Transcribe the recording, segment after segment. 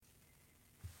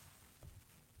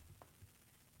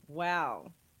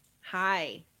Well,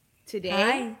 hi. Today,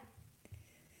 Hi.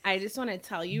 I just want to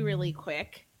tell you really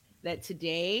quick that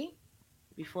today,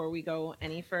 before we go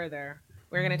any further,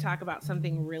 we're going to talk about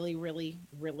something really, really,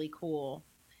 really cool.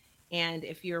 And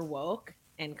if you're woke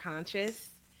and conscious,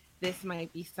 this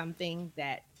might be something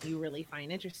that you really find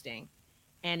interesting.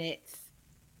 And it's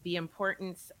the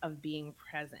importance of being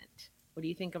present. What do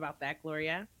you think about that,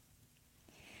 Gloria?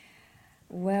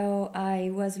 Well, I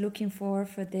was looking forward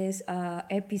for this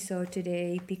episode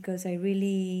today because I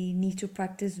really need to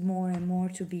practice more and more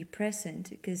to be present.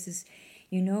 Because,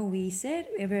 we said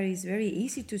it's very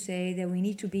easy to say that we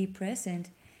need to be present,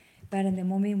 but in the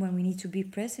moment when we need to be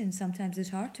present, sometimes it's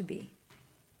hard to be.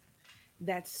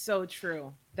 That's so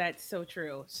true. That's so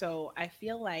true. So I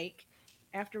feel like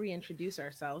after we introduce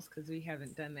ourselves, because we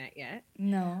haven't done that yet,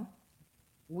 No,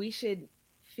 we should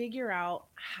figure out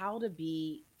how to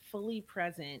be fully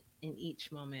present in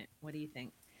each moment. What do you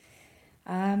think?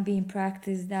 I'm being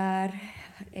practiced that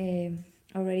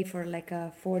already for like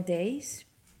 4 days.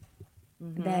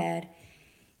 Mm-hmm. That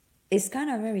it's kind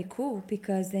of very cool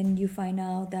because then you find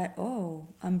out that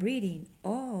I'm breathing,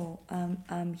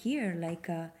 I'm here,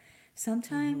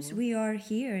 sometimes Mm-hmm. we are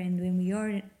here and when we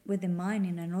are with the mind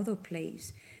in another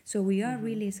place, so we are Mm-hmm.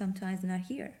 really sometimes not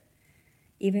here,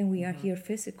 even we are Mm-hmm. here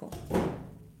physical.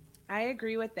 I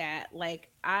agree with that.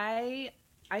 I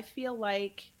feel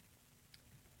like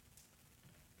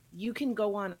you can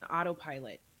go on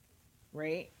autopilot,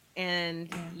 right? And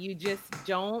Yeah, you just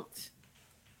don't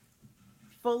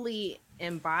fully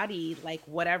embody like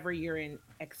whatever you're in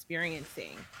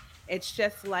experiencing. It's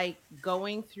just like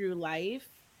going through life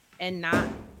and not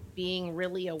being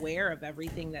really aware of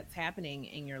everything that's happening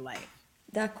in your life.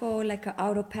 that called like a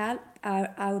autopilot.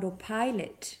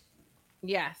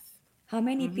 Yes. How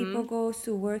many people Mhm. goes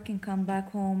to work and come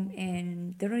back home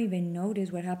and they don't even notice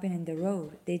what happened in the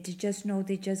road? They just know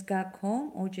they just got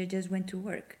home or they just went to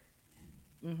work.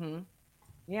 Mhm.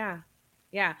 Yeah.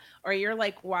 Yeah. Or you're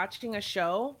like watching a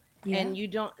show Yeah. and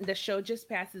the show just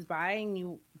passes by and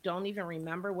you don't even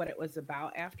remember what it was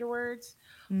about afterwards,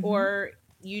 Mm-hmm. or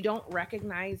you don't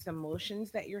recognize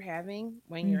emotions that you're having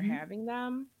when you're Mm-hmm. having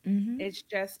them. Mm-hmm. It's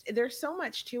just there's so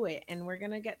much to it and we're going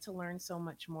to get to learn so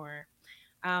much more.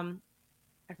 Um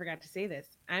I forgot to say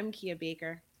this. I'm Kia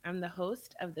Baker. I'm the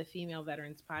host of the Female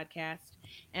Veterans Podcast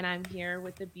and I'm here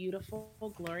with the beautiful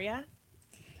Gloria.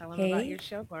 Tell them about your Hey,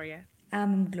 show, Gloria.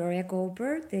 I'm Gloria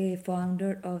Goldberg, the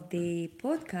founder of the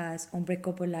podcast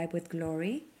Unbreakable Life with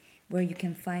Glory, where you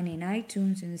can find in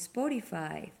iTunes and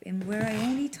Spotify, and where I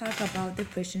only talk about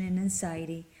depression and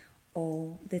anxiety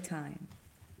all the time.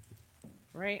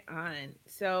 Right on.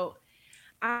 So,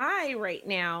 I right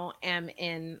now am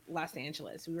in Los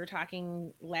Angeles. We were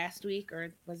talking last week,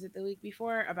 or was it the week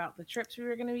before, about the trips we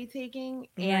were going to be taking.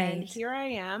 And Right. here I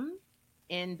am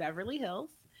in Beverly Hills,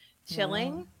 Wow.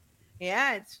 chilling.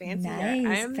 Yeah, it's fancy here.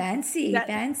 Nice. I'm Fancy. that I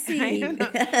Fancy. don't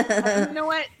know. You know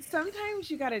what? Sometimes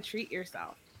you got to treat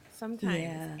yourself. Sometimes.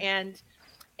 Yeah.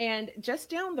 And just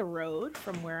down the road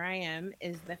from where I am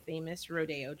is the famous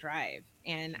Rodeo Drive,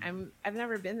 and I've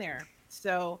never been there.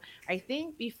 So I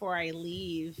think before I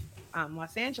leave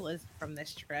Los Angeles from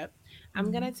this trip,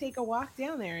 I'm gonna take a walk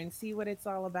down there and see what it's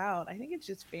all about. I think it's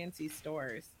just fancy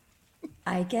stores.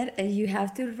 I get you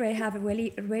have to have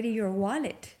ready your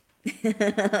wallet.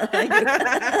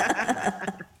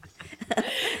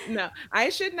 No, I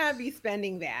should not be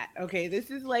spending that. Okay, this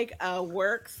is like a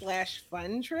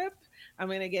work/fun trip. I'm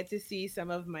going to get to see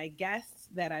some of my guests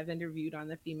that I've interviewed on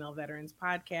the Female Veterans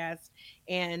podcast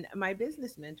and my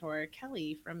business mentor,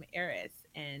 Kelly from Eris.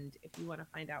 And if you want to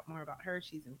find out more about her,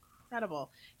 she's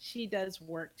incredible. She does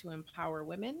work to empower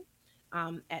women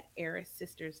at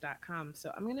erissisters.com.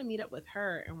 So I'm going to meet up with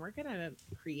her and we're going to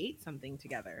create something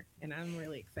together. And I'm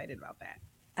really excited about that.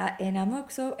 And I'm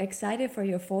also excited for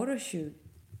your photo shoot.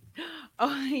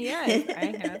 Oh, yes, I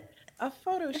have a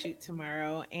photo shoot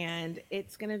tomorrow and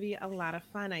it's going to be a lot of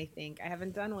fun, I think. I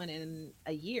haven't done one in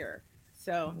a year.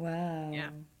 So, Wow. yeah.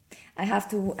 I have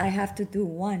to do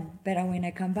one, but when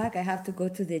I come back I have to go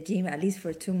to the gym at least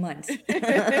for 2 months.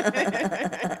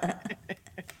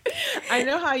 I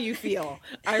know how you feel.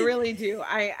 I really do.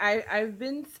 I've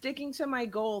been sticking to my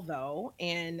goal though,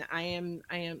 and I am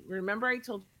remember I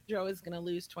told you I was going to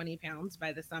lose 20 pounds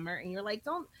by the summer and you're like,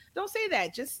 don't say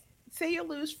that. Just say you'll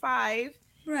lose 5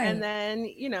 and Right.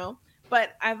 then,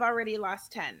 but I've already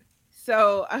lost 10.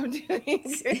 So I'm doing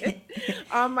good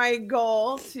on my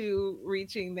goal to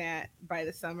reaching that by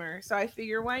the summer. So I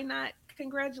figure why not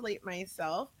congratulate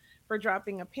myself for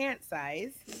dropping a pant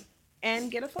size and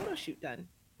get a photo shoot done,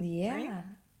 right? Yeah.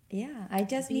 Yeah. I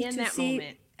just Be need in to that see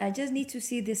moment. I just need to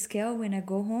see the scale when I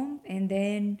go home, and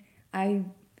then I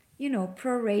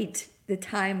prorate the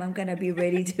time I'm gonna be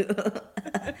ready to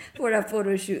for a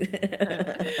photo shoot.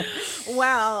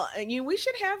 Well, we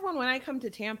should have one when I come to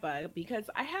Tampa because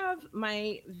I have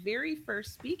my very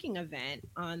first speaking event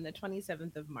on the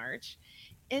 27th of March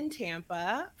in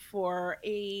Tampa for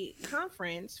a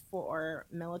conference for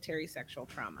military sexual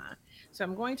trauma. So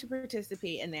I'm going to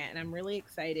participate in that and I'm really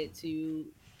excited to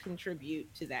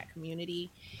contribute to that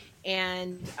community.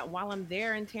 And while I'm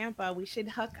there in Tampa, we should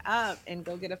hook up and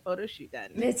go get a photo shoot done.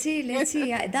 Let's see, let's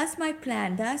see. That's my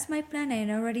plan. That's my plan.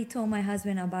 And I already told my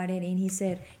husband about it, and he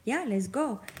said, "Yeah, let's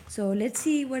go." So let's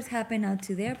see what's happened out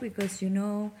to there because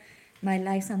my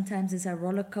life sometimes is a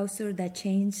roller coaster that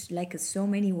changed like so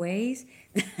many ways.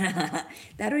 that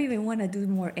I don't even want to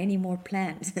do any more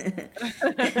plans.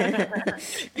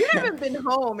 You haven't been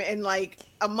home in like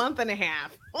a month and a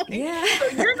half. Yeah. So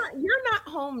you're not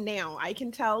home now. I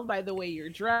can tell by the way you're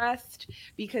dressed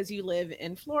because you live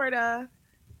in Florida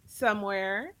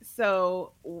somewhere.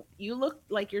 So you look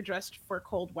like you're dressed for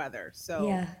cold weather. So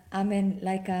Yeah, I'm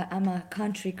a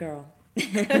country girl.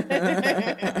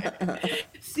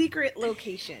 secret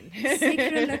location.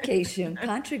 Secret location,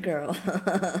 country girl.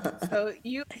 So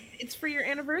it's for your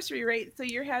anniversary, right? So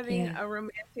you're having Yeah, a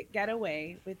romantic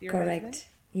getaway with your husband. correct.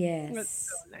 That's Yes.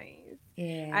 so nice.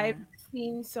 Yeah. I've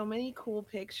seen so many cool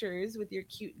pictures with your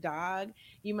cute dog.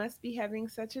 You must be having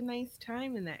such a nice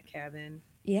time in that cabin.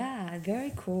 Yeah,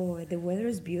 very cool. The weather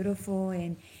is beautiful,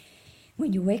 and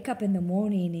when you wake up in the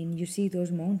morning and you see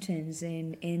those mountains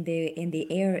and the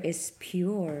air is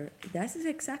pure, that is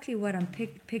exactly what I'm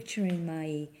picturing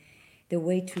the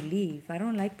way to live. I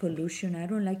don't like pollution. I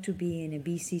don't like to be in a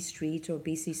busy streets or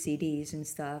busy cities and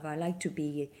stuff. I like to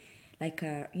be like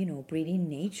breeding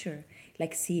nature,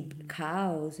 like see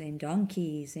cows and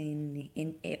donkeys and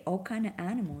all kind of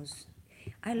animals.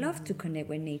 I love to Hmm. connect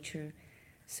with nature.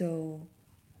 So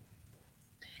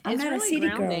I'm It's not a really city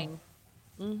girl. grounding.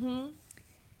 Hmm.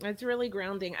 It's really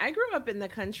grounding. I grew up in the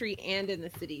country and in the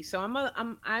city, so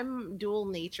I'm dual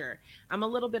nature. I'm a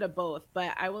little bit of both,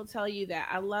 but I will tell you that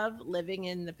I love living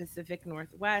in the Pacific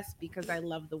Northwest because I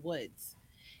love the woods.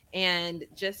 And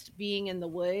just being in the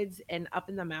woods and up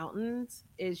in the mountains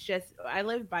is just I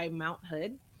live by Mount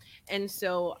Hood. And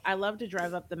so I love to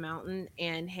drive up the mountain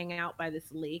and hang out by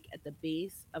this lake at the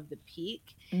base of the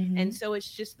peak. Mm-hmm. And so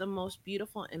it's just the most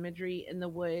beautiful imagery in the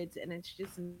woods and it's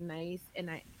just nice and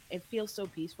it feels so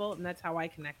peaceful and that's how I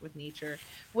connect with nature,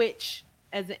 which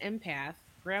as an empath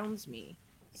grounds me.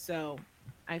 So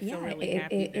I feel Yeah, really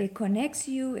happy that it connects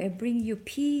you, it brings you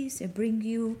peace, it brings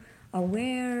you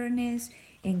awareness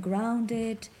and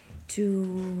grounded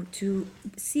to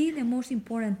see the most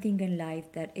important thing in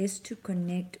life, that is to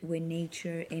connect with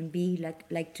nature and be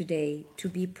like today, to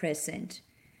be present.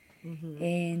 hmm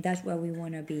And that's what we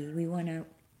want to be. We want to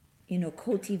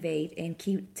cultivate and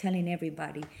keep telling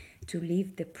everybody to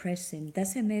live the present.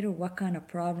 Doesn't matter what kind of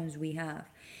problems we have.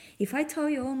 If I tell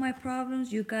you all my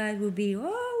problems, you guys will be,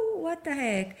 oh, what the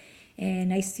heck?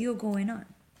 And I still going on.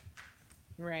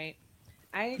 right.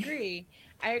 I agree.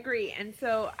 I agree. And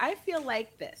so I feel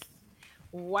like this.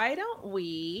 Why don't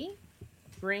we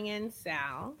bring in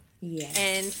Sal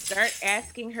and Yes. start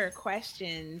asking her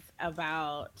questions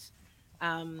about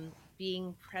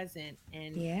being present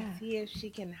and Yeah. see if she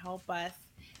can help us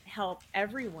help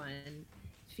everyone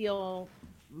feel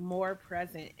more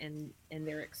present in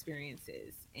their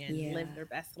experiences and Yeah. live their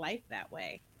best life that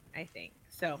way, I think.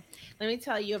 So let me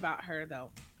tell you about her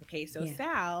though. Okay, so Yeah.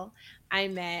 Sal, I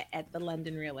met at the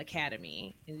London Real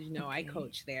Academy, and I Okay.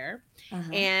 coach there,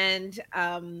 Uh-huh. and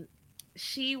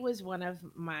she was one of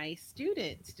my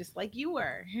students, just like you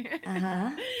were.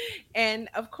 Uh-huh. And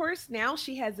of course, now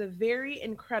she has a very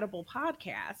incredible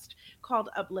podcast called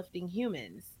Uplifting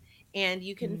Humans. And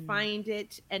you can Mm. find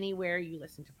it anywhere you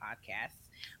listen to podcasts.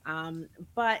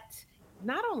 But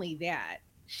not only that,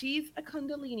 she's a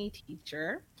Kundalini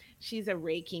teacher, she's a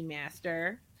Reiki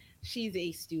master, she's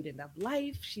a student of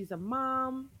life, she's a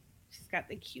mom. She's got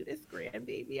the cutest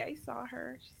grandbaby. I saw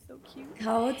her. She's so cute.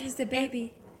 How old is the And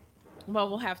baby? well,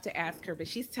 we'll have to ask her, but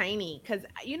she's tiny because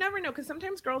you never know. Because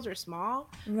sometimes girls are small,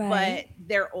 Right. but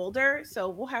they're older. So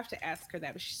we'll have to ask her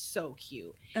that. But she's so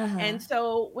cute. Uh-huh. And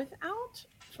so, without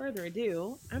further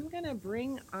ado, I'm going to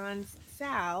bring on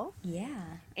Sal Yeah.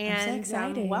 I'm so and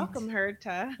excited. welcome her to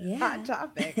Hot Yeah.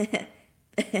 Topics.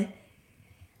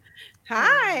 Hello.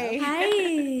 Hi.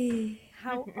 Hi.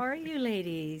 How are you,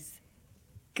 ladies?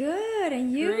 Good,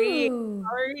 and Great. you?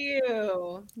 How are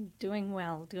you? Doing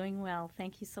well, doing well.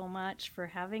 Thank you so much for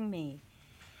having me.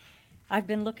 I've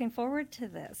been looking forward to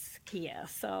this, Kia.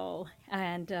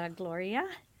 And Gloria.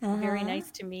 Very Uh-huh.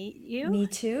 nice to meet you. Me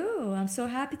too. I'm so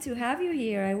happy to have you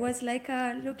here. I was like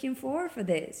looking forward for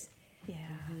this. Yeah,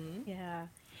 Mm-hmm. yeah.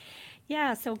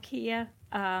 Yeah, so Kia,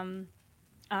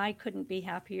 I couldn't be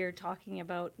happier talking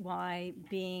about why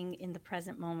being in the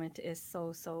present moment is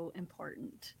so, so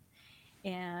important.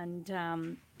 And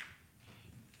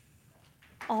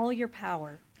all your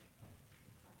power,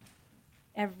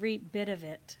 every bit of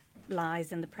it,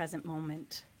 lies in the present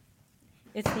moment.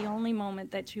 It's the only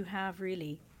moment that you have,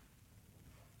 really,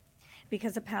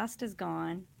 because the past is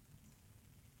gone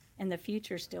and the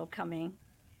future's still coming.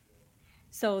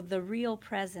 So the real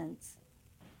presence,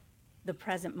 the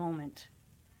present moment,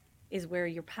 is where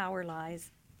your power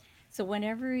lies. So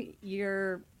whenever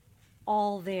you're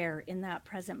all there in that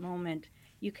present moment,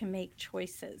 you can make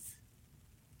choices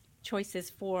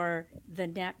for the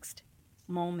next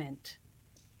moment.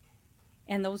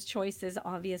 And those choices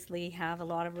obviously have a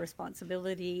lot of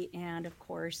responsibility. And of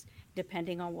course,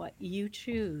 depending on what you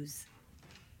choose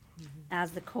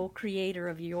as the co creator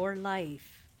of your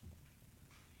life,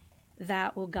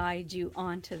 that will guide you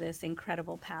onto this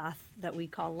incredible path that we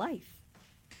call life.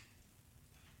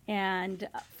 And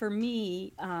for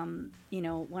me,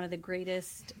 one of the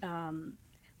greatest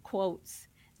quotes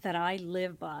that I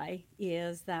live by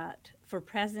is that for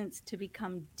presence to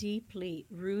become deeply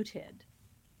rooted,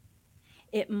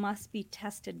 it must be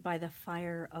tested by the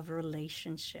fire of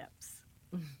relationships.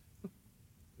 It's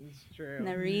And true.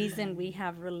 the reason we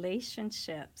have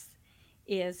relationships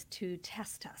is to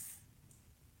test us,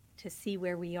 to see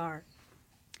where we are.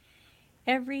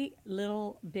 Every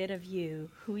little bit of you,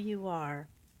 who you are,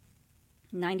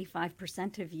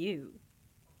 95% of you,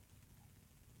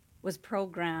 was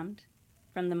programmed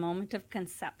from the moment of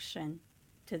conception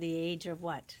to the age of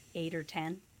what, 8 or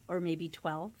 10, or maybe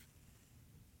 12.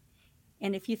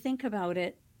 And if you think about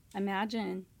it,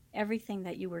 imagine everything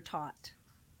that you were taught.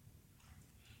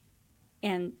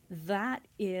 And that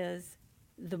is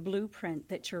the blueprint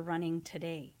that you're running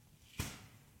today,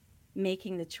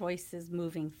 making the choices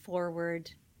moving forward,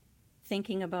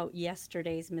 thinking about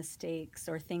yesterday's mistakes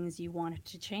or things you wanted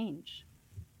to change.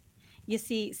 You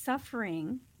see,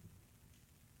 suffering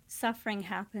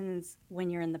happens when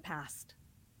you're in the past.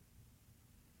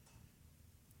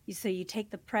 So you take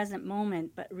the present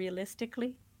moment, but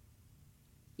realistically,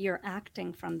 you're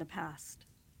acting from the past.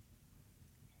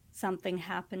 Something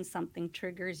happens, something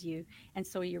triggers you, and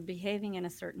so you're behaving in a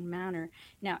certain manner.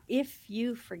 Now, if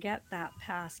you forget that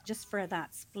past just for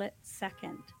that split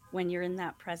second when you're in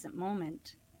that present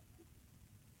moment,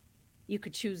 you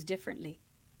could choose differently.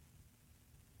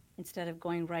 Instead of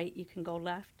going right, you can go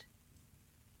left,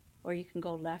 or you can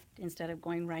go left instead of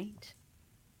going right.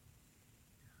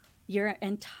 Your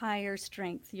entire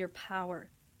strength, your power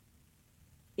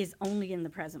is only in the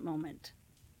present moment.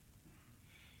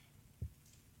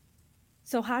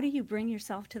 So, how do you bring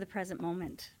yourself to the present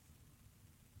moment?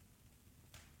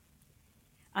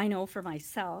 I know for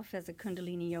myself as a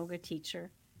Kundalini yoga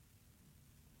teacher,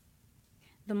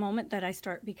 the moment that I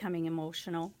start becoming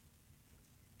emotional,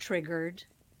 triggered,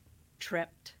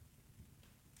 tripped,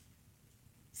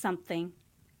 something,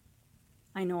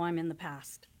 I know I'm in the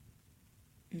past.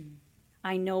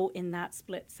 I know in that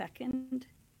split second,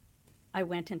 I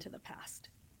went into the past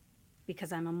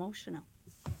because I'm emotional.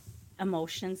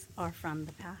 Emotions are from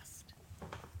the past.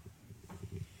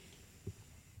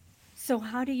 So,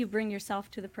 how do you bring yourself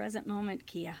to the present moment,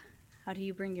 Kia? How do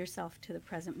you bring yourself to the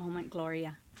present moment,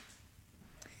 Gloria?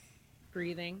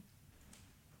 Breathing.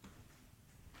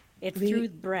 It's Re- through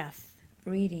breath.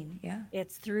 Reading, yeah.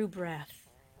 It's through breath.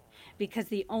 Because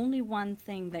the only one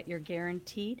thing that you're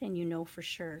guaranteed and you know for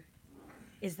sure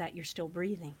is that you're still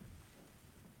breathing.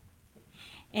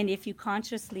 And if you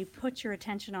consciously put your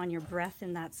attention on your breath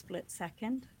in that split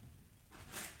second,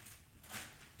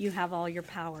 you have all your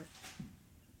power.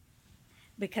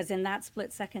 Because in that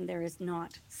split second, there is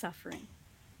not suffering.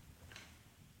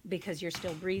 Because you're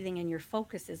still breathing and your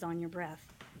focus is on your breath.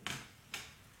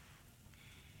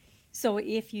 So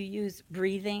if you use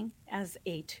breathing as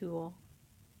a tool,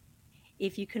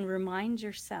 if you can remind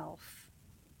yourself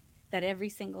that every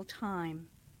single time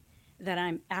that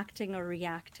I'm acting or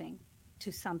reacting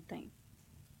to something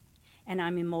and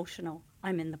I'm emotional,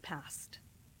 I'm in the past.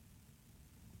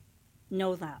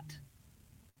 Know that.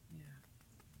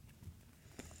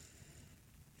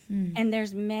 And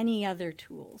there's many other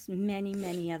tools,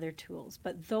 many other tools,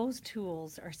 but those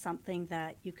tools are something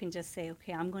that you can just say,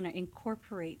 okay, I'm going to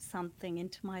incorporate something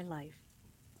into my life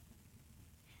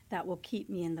that will keep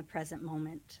me in the present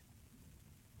moment.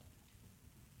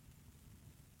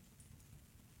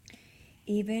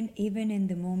 Even in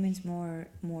the moments more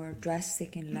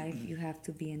drastic in life, you have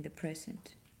to be in the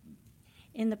present.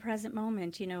 In the present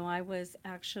moment, I was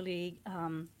actually,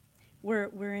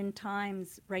 we're in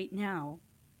times right now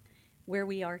where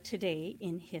we are today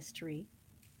in history.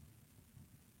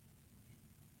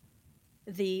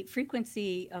 The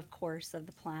frequency, of course, of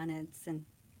the planets and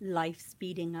life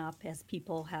speeding up, as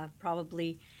people have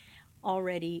probably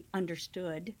already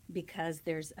understood, because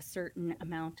there's a certain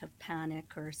amount of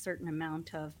panic or a certain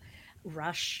amount of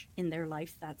rush in their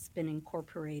life that's been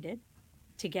incorporated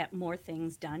to get more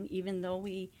things done, even though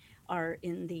we are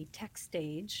in the tech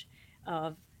stage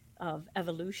of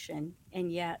evolution,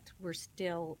 and yet we're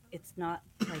still, it's not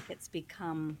like it's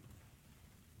become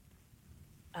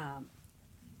um,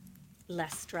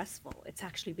 less stressful. It's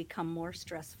actually become more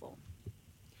stressful.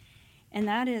 And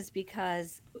that is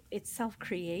because it's self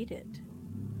created,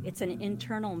 it's an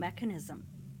internal mechanism.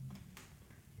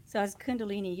 So, as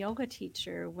Kundalini yoga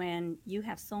teacher, when you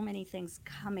have so many things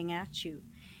coming at you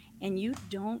and you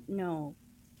don't know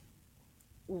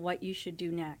what you should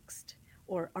do next,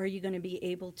 or are you going to be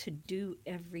able to do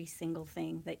every single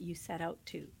thing that you set out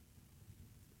to?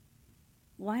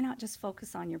 Why not just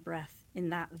focus on your breath in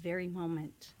that very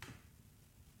moment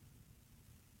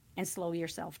and slow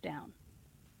yourself down?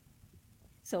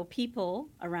 So, people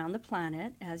around the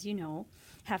planet, as you know,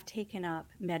 have taken up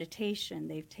meditation,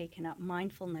 they've taken up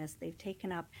mindfulness, they've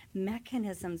taken up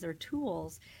mechanisms or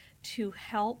tools to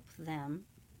help them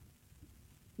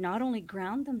not only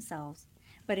ground themselves,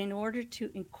 but in order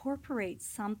to incorporate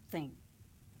something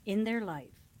in their life.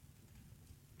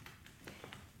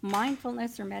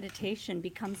 Mindfulness or meditation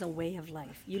becomes a way of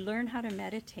life. You learn how to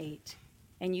meditate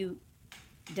and you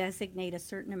designate a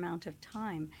certain amount of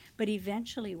time, but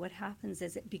eventually what happens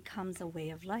is it becomes a way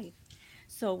of life.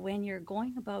 So when you're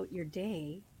going about your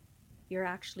day, you're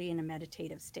actually in a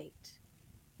meditative state.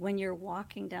 When you're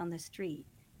walking down the street,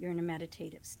 you're in a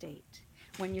meditative state.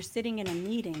 When you're sitting in a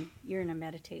meeting, you're in a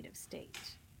meditative state.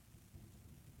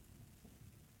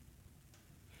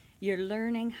 You're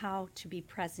learning how to be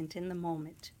present in the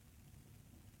moment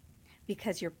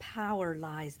because your power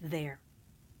lies there.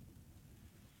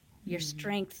 Your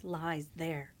strength lies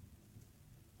there.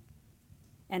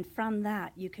 And from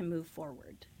that, you can move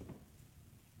forward.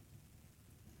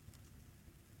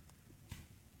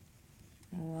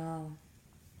 Wow.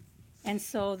 And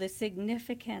so the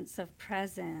significance of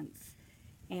presence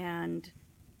and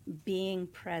being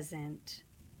present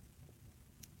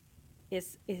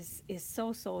is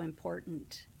so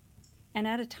important. And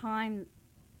at a time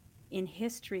in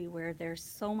history where there's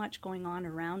so much going on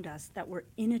around us that we're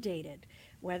inundated,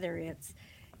 whether it's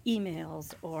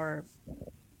emails or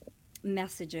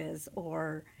messages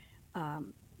or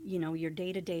your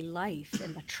day-to-day life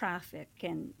and the traffic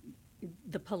and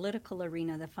the political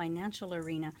arena, the financial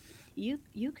arena, you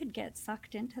could get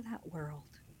sucked into that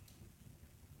world.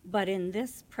 But in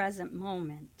this present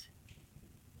moment,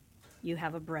 you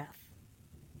have a breath.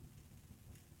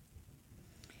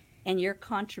 And your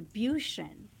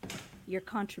contribution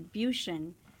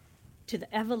to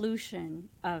the evolution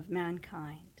of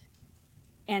mankind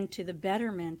and to the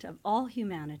betterment of all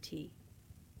humanity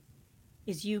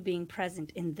is you being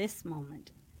present in this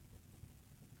moment.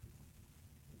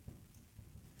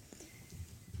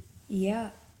 Yeah,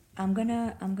 I'm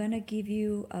gonna give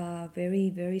you a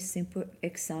very very simple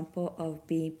example of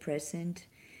being present.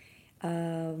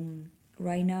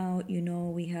 Right now,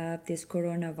 we have this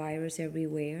coronavirus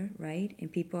everywhere, right?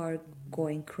 And people are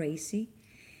going crazy.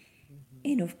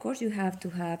 And of course, you have to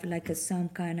have like some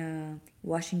kind of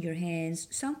washing your hands,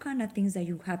 some kind of things that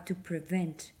you have to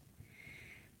prevent.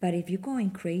 But if you're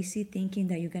going crazy thinking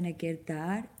that you're gonna get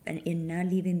that and not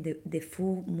living the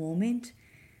full moment,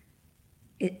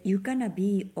 you're gonna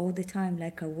be all the time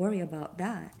like a worry about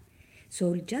that.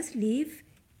 So just leave,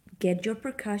 get your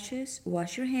precautions,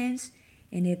 wash your hands,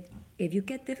 and if you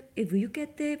get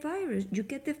the virus, you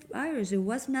get the virus. It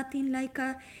was nothing like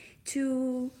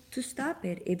to stop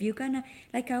it. If you're gonna,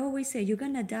 like I always say, you're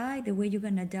gonna die the way you're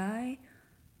gonna die,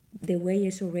 the way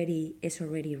it's already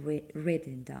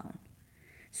written down.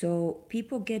 So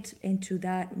people get into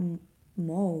that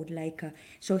mode, like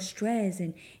so stressed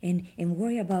and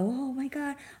worry about, oh my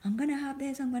God, I'm gonna have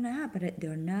this, I'm gonna have, but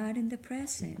they're not in the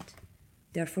present.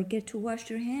 They forget to wash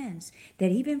their hands. They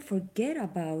even forget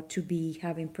about to be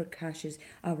having precautions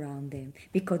around them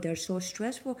because they're so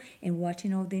stressful and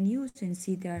watching all the news and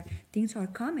see that things are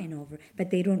coming over,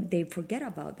 but they forget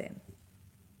about them.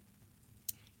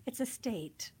 It's a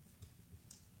state.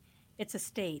 It's a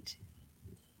state.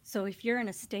 So if you're in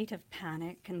a state of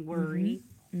panic and worry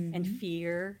and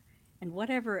fear and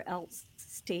whatever else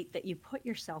state that you put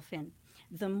yourself in,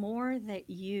 the more that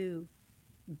you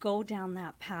go down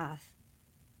that path,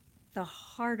 the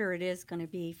harder it is going to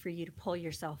be for you to pull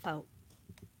yourself out.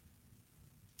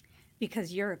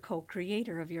 because you're a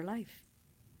co-creator of your life.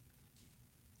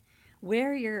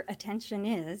 Where your attention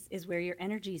is where your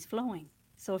energy is flowing.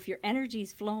 So if your energy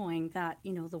is flowing that,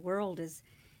 the world is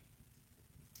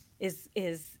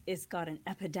got an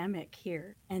epidemic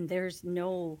here, and there's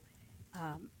no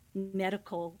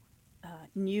medical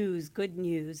news, good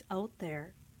news out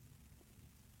there,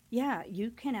 yeah,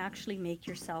 you can actually make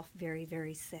yourself very,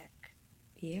 very sick.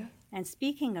 Yeah. And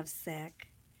speaking of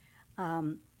sick,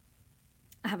 um,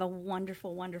 I have a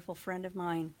wonderful, wonderful friend of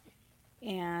mine,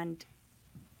 and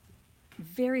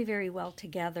very, very well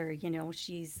together.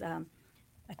 She's a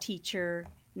teacher,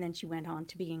 and then she went on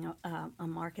to being a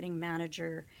marketing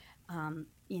manager,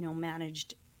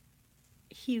 managed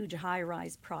huge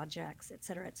high-rise projects, et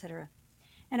cetera, et cetera.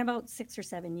 And about 6 or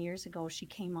 7 years ago, she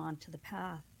came onto the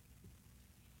path,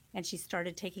 and she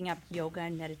started taking up yoga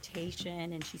and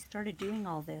meditation, and she started doing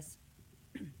all this.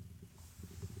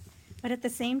 But at the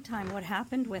same time, what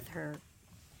happened with her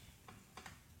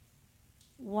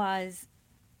was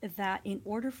that in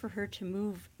order for her to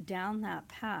move down that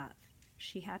path,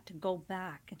 she had to go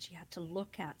back and she had to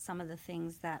look at some of the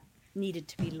things that needed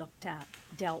to be looked at,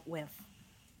 dealt with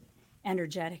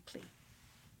energetically.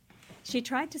 She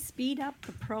tried to speed up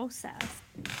the process.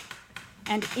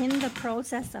 And in the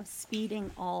process of speeding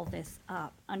all this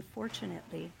up,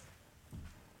 unfortunately,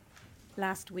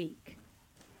 last week,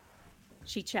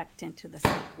 she checked into the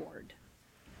psych ward.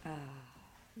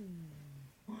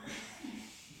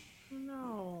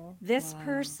 No. This Wow.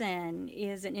 person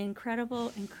is an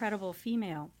incredible, incredible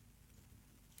female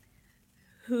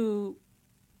who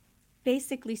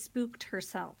basically spooked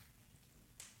herself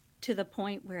to the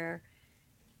point where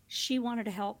she wanted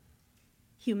to help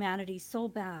humanity so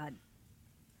bad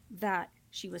that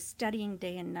she was studying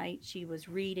day and night. She was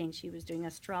reading, she was doing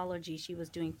astrology, she was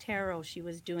doing tarot, she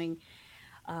was doing,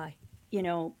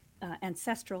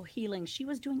 ancestral healing. She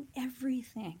was doing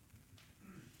everything.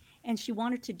 And she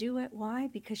wanted to do it. Why?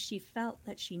 Because she felt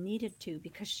that she needed to,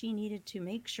 because she needed to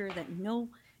make sure that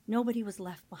nobody was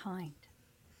left behind.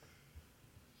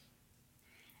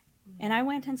 And I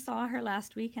went and saw her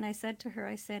last week, and I said to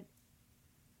her,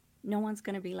 no one's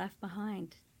going to be left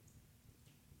behind,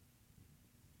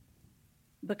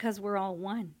 because we're all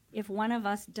one. If one of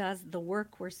us does the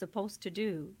work we're supposed to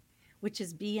do, which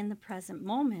is be in the present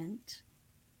moment,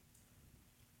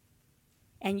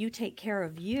 and you take care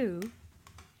of you,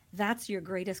 that's your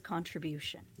greatest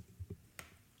contribution.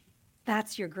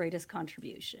 That's your greatest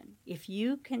contribution. If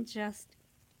you can just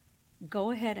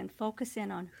go ahead and focus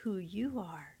in on who you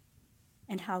are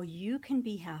and how you can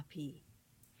be happy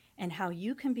and how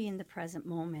you can be in the present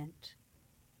moment,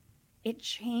 it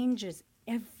changes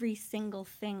every single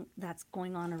thing that's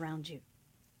going on around you.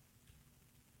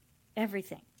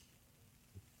 Everything.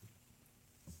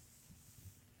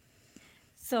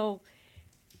 So,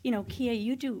 Kia,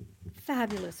 you do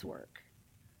fabulous work.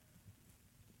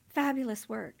 Fabulous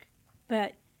work.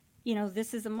 But,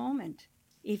 this is a moment.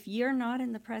 If you're not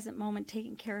in the present moment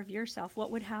taking care of yourself,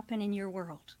 what would happen in your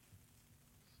world?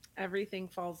 Everything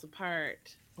falls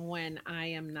apart when I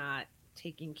am not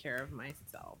taking care of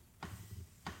myself.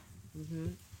 hmm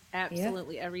Yeah.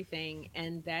 Absolutely everything.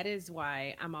 And that is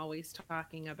why I'm always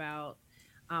talking about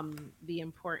the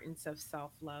importance of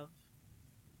self love,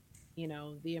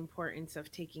 the importance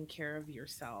of taking care of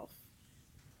yourself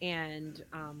and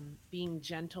being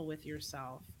gentle with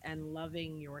yourself and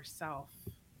loving yourself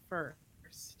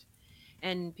first.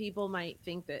 And people might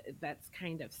think that that's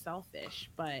kind of selfish,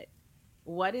 but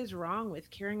what is wrong with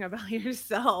caring about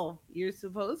yourself? You're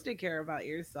supposed to care about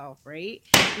yourself, right?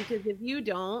 Because if you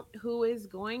don't, who is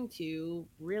going to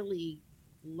really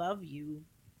love you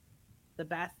the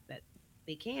best that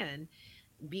they can?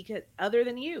 Because other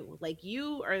than you, like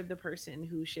you are the person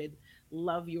who should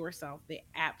love yourself the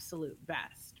absolute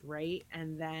best, right?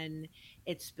 And then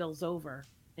it spills over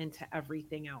into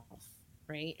everything else,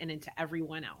 right? And into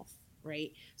everyone else,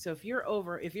 right? So if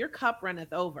your cup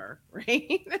runneth over,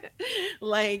 right?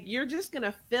 Like you're just going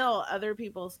to fill other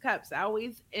people's cups. I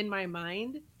always in my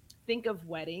mind think of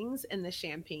weddings and the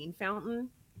champagne fountain,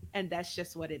 and that's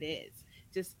just what it is.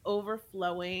 Just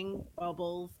overflowing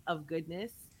bubbles of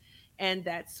goodness, and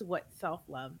that's what self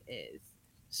love is.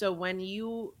 So when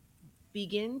you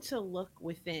begin to look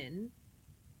within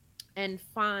and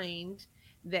find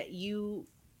that you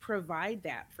provide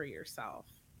that for yourself,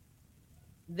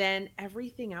 then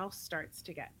everything else starts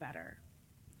to get better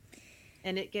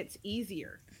and it gets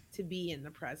easier to be in the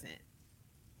present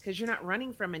because you're not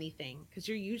running from anything, because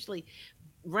you're usually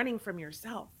running from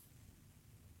yourself.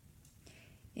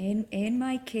 In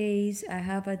my case, I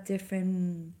have a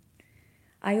different.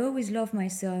 I always love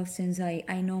myself since I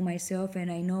know myself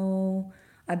and I know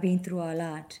I've been through a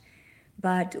lot.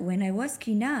 But when I was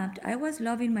kidnapped, I was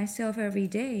loving myself every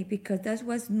day because that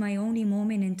was my only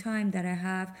moment in time that I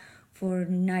have for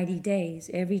 90 days.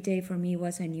 Every day for me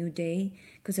was a new day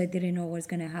because I didn't know what's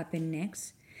going to happen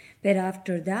next. But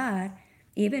after that,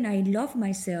 even I love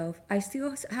myself, I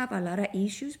still have a lot of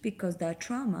issues because that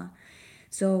trauma.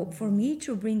 So for Mhm. me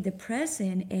to bring the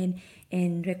present and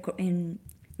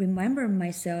remember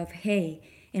myself, hey,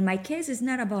 in my case, it's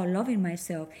not about loving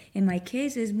myself. In my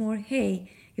case, it's more, hey,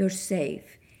 you're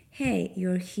safe. Hey,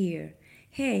 you're here.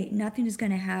 Hey, nothing is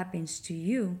gonna happen to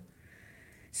you.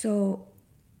 So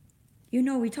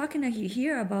we're talking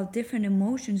here about different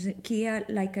emotions. Kia,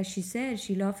 like as she said,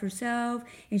 she loved herself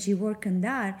and she worked on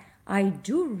that. I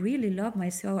do really love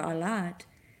myself a lot,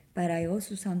 but I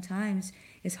also sometimes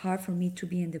it's hard for me to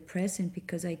be in the present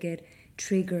because I get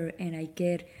triggered and I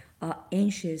get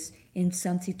anxious in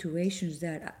some situations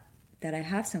that I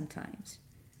have sometimes.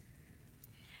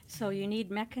 So you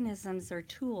need mechanisms or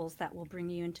tools that will bring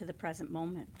you into the present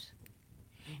moment.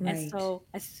 And Right. so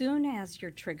as soon as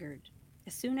you're triggered,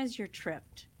 as soon as you're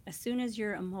tripped, as soon as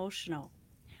you're emotional,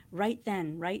 right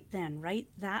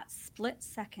that split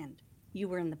second, you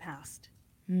were in the past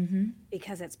Mm-hmm.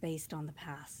 because it's based on the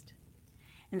past.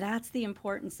 And that's the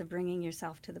importance of bringing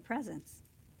yourself to the presence.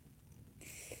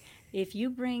 If you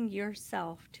bring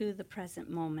yourself to the present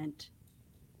moment,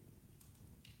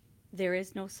 there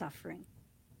is no suffering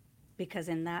because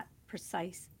in that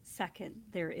precise second,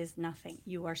 there is nothing.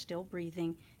 You are still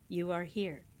breathing, you are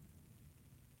here.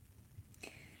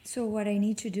 So what I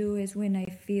need to do is when I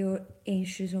feel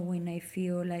anxious or when I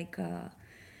feel like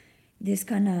this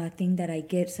kind of thing that I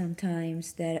get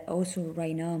sometimes, that also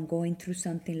right now I'm going through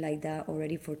something like that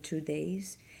already for 2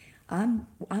 days. I'm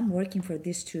working for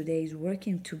these 2 days,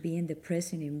 working to be in the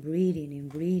present and breathing and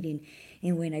breathing.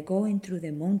 And when I go in through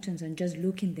the mountains and just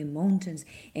looking the mountains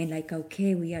and like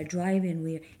okay, we are driving,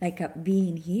 we're like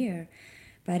being here.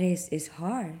 But it's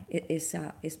hard.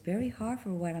 It's very hard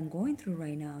for what I'm going through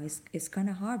right now. It's kind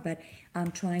of hard, but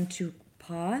I'm trying to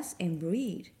pause and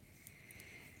breathe.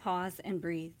 Pause and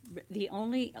breathe. The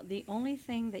only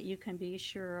thing that you can be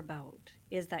sure about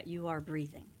is that you are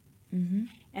breathing. Mm-hmm.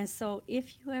 And so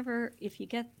if you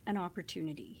get an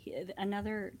opportunity,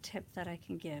 another tip that I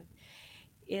can give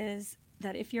is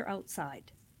that if you're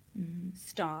outside, Mm-hmm.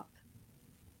 stop,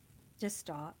 just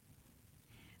stop,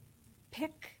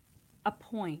 pick a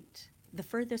point the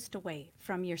furthest away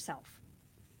from yourself.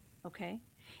 Okay?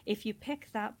 If you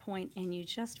pick that point and you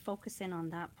just focus in on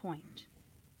that point,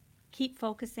 keep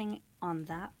focusing on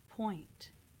that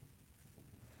point,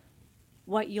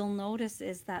 what you'll notice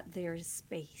is that there's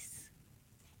space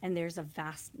and there's a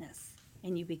vastness,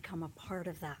 and you become a part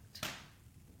of that.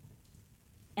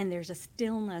 And there's a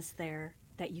stillness there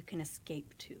that you can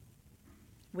escape to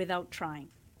without trying.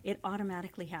 It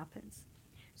automatically happens.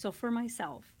 So for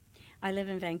myself, I live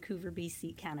in Vancouver,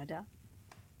 BC, Canada,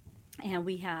 and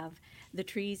we have the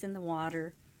trees and the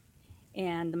water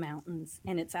and the mountains,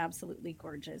 and it's absolutely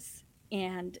gorgeous.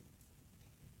 And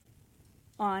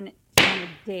on a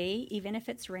day, even if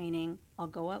it's raining, I'll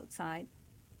go outside.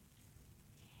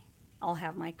 I'll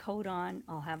have my coat on,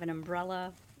 I'll have an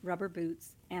umbrella, rubber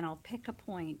boots, and I'll pick a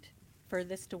point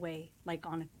furthest away, like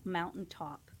on a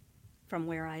mountaintop from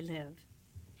where I live,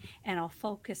 and I'll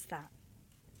focus that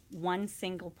one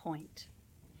single point.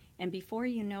 And before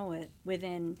you know it,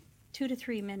 within 2 to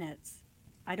 3 minutes,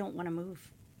 I don't want to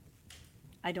move.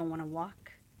 I don't want to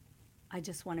walk. I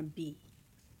just want to be.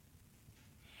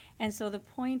 And so the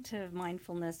point of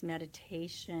mindfulness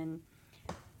meditation,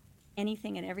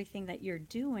 anything and everything that you're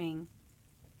doing,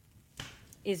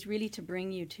 is really to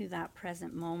bring you to that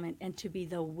present moment and to be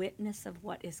the witness of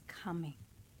what is coming.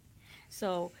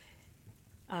 So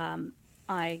um,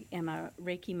 I am a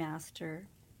Reiki master,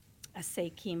 a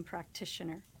Seikin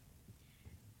practitioner.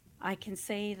 I can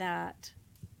say that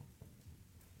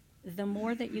the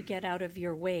more that you get out of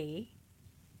your way,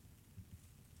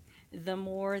 the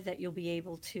more that you'll be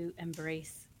able to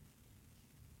embrace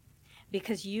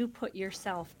because you put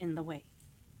yourself in the way.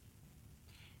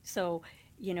 So,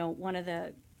 one of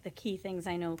the key things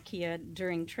I know, Kia,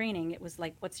 during training, it was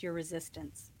like, what's your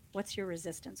resistance? What's your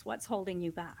resistance? What's holding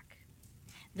you back?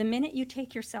 The minute you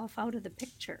take yourself out of the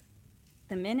picture,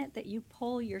 the minute that you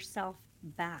pull yourself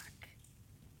back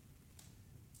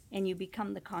and you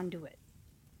become the conduit,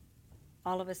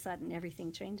 all of a sudden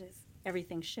everything changes,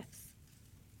 everything shifts.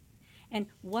 And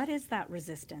what is that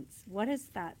resistance? What is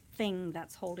that thing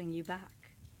that's holding you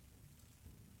back?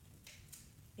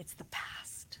 It's the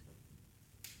past.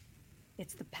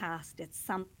 It's the past. It's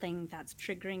something that's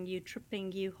triggering you,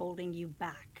 tripping you, holding you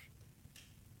back.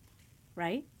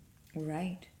 Right?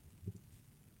 Right.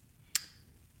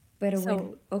 But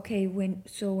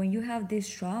So, when you have these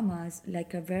traumas like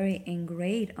are very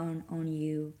ingrained on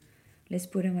you, let's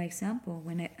put in my example.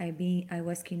 When I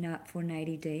was kidnapped for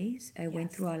 90 days. I went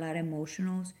yes, through a lot of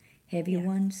emotionals, heavy yes,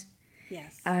 ones.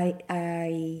 yes,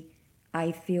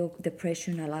 I feel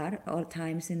depression a lot, all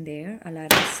times in there, a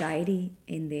lot of anxiety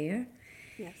in there.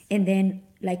 yes, And then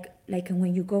like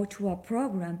when you go to a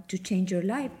program to change your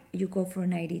life, you go for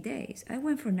 90 days. I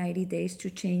went for 90 days to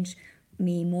change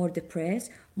me, more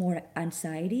depressed, more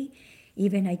anxiety.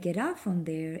 Even I get out from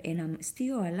there and I'm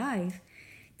still alive.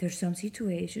 There's some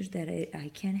situations that I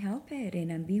can't help it, and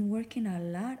I've been working a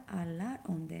lot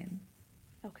on them.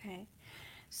 okay.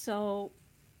 So,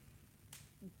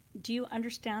 do you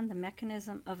understand the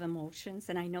mechanism of emotions?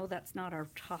 And I know that's not our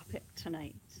topic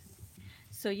tonight.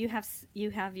 So you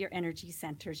have your energy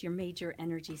centers, your major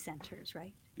energy centers,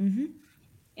 right? Mm-hmm.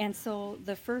 And so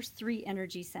the first three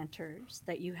energy centers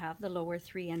that you have, the lower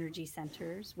three energy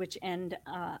centers, which end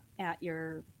at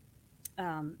your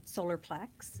solar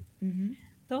plex, Mm-hmm.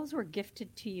 those were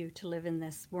gifted to you to live in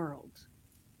this world,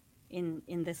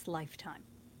 in this lifetime.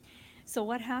 So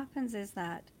what happens is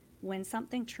that when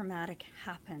something traumatic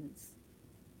happens,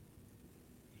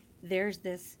 there's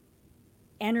this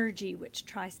energy which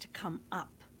tries to come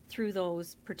up through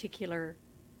those particular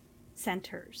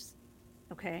centers.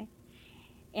 Okay.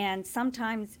 And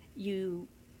sometimes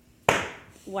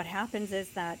what happens is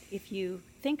that if you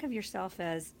think of yourself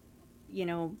as, you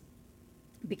know,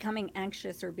 becoming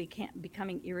anxious or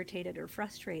becoming irritated or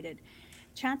frustrated,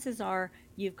 chances are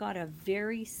you've got a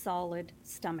very solid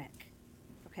stomach.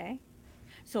 Okay.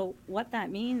 So what that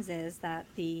means is that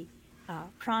the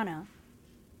prana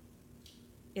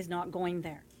is not going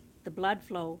there. The blood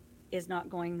flow is not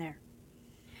going there.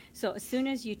 So as soon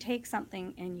as you take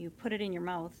something and you put it in your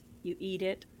mouth, you eat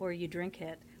it or you drink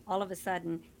it, all of a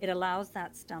sudden it allows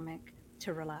that stomach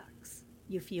to relax.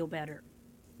 You feel better.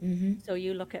 Mm-hmm. So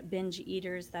you look at binge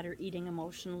eaters that are eating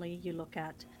emotionally, you look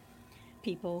at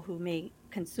people who may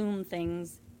consume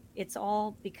things. It's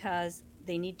all because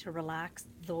they need to relax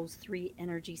those three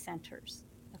energy centers.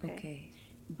 Okay. Okay.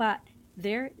 But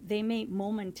they may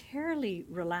momentarily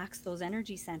relax those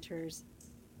energy centers,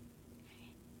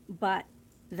 but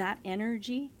that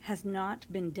energy has not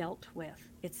been dealt with.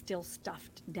 It's still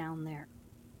stuffed down there.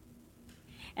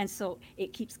 And so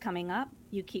it keeps coming up,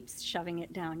 you keep shoving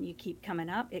it down, you keep coming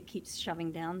up, it keeps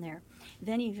shoving down there.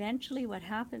 Then eventually what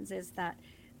happens is that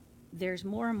there's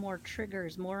more and more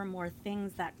triggers, more and more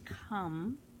things that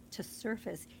come to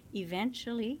surface.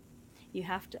 Eventually, you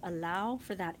have to allow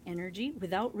for that energy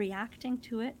without reacting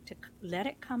to it, to let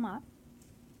it come up,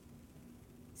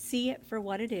 see it for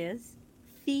what it is,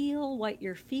 feel what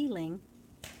you're feeling,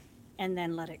 and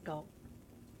then let it go.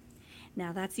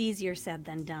 Now, that's easier said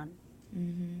than done.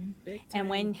 Mm-hmm. Big And time.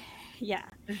 when, yeah.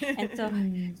 And so,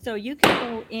 Mm. so you can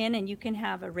go in and you can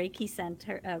have a Reiki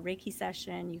center, a Reiki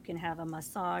session, you can have a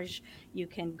massage, you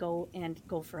can go and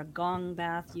go for a gong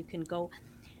bath, you can go.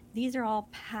 These are all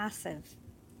passive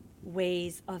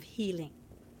ways of healing.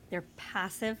 They're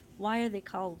passive. Why are they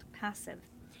called passive?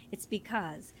 It's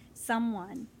because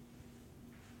someone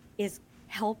is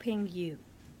helping you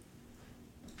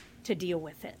to deal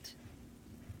with it.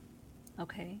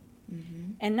 Okay.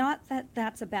 Mm-hmm. And not that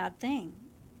that's a bad thing,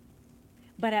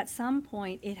 but at some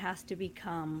point it has to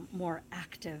become more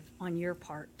active on your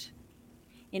part.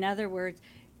 In other words,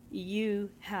 you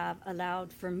have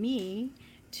allowed for me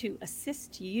to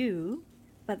assist you,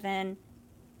 but then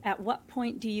at what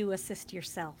point do you assist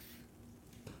yourself?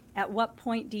 At what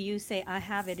point do you say, I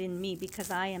have it in me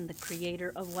because I am the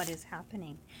creator of what is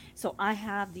happening? So I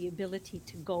have the ability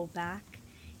to go back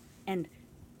and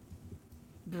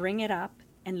bring it up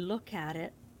and look at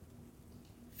it,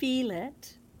 feel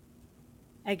it,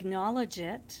 acknowledge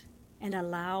it, and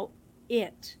allow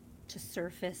it to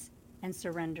surface and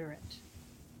surrender it.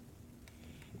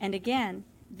 And again,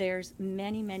 there's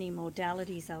many, many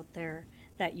modalities out there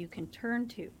that you can turn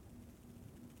to.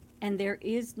 And there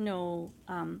is no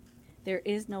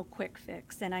quick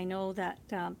fix. And I know that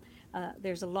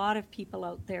there's a lot of people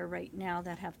out there right now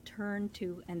that have turned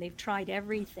to, and they've tried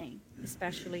everything,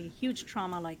 especially huge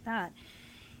trauma like that,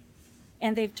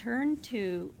 and they've turned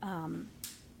to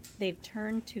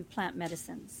plant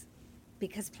medicines,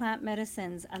 because plant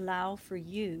medicines allow for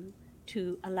you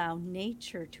to allow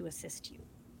nature to assist you.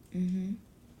 Mm-hmm.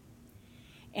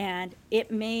 And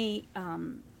it may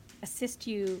assist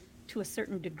you to a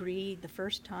certain degree the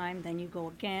first time, then you go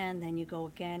again, then you go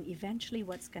again. Eventually,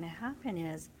 what's going to happen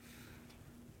is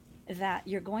that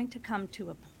you're going to come to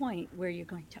a point where you're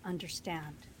going to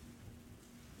understand,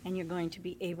 and you're going to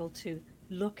be able to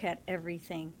look at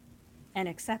everything and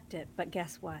accept it. But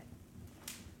guess what?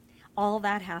 All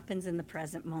that happens in the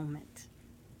present moment,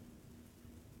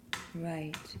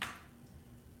 Right.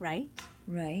 right?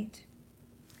 Right.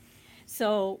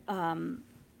 So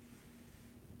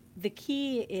the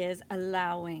key is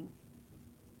allowing,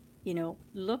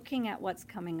 looking at what's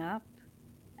coming up,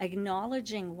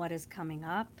 acknowledging what is coming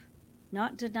up,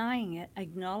 not denying it,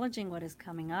 acknowledging what is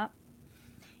coming up,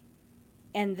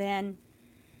 and then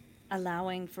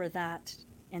allowing for that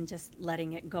and just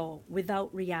letting it go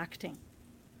without reacting,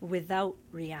 without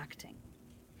reacting.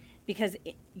 Because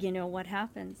what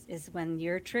happens is when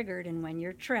you're triggered and when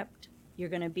you're tripped, you're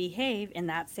going to behave in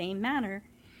that same manner.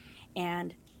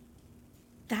 And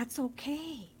that's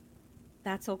okay.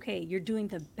 That's okay. You're doing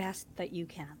the best that you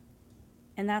can.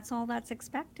 And that's all that's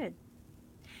expected.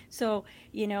 So,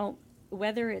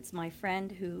 whether it's my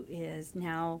friend who is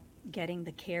now getting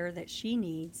the care that she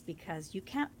needs, because you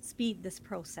can't speed this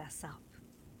process up.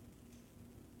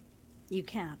 You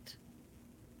can't.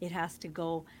 It has to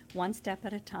go one step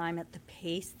at a time at the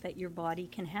pace that your body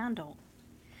can handle.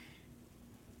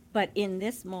 But in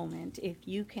this moment, if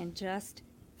you can just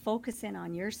focus in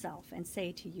on yourself and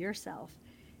say to yourself,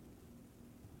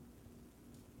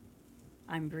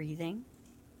 I'm breathing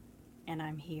and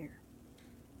I'm here.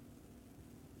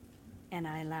 And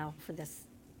I allow for this.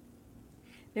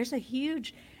 There's a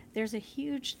huge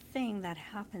thing that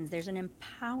happens. There's an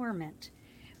empowerment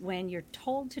when you're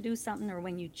told to do something or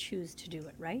when you choose to do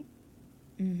it, right?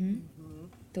 Mm-hmm. Mhm.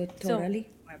 So Totally.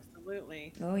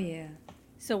 Absolutely. Oh, yeah.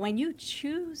 So when you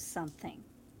choose something,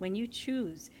 when you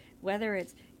choose, whether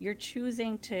it's you're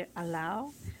choosing to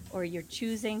allow or you're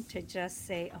choosing to just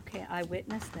say, okay, I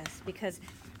witness this, because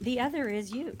the other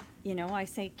is you. I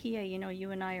say, Kia,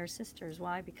 you and I are sisters.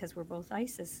 Why? Because we're both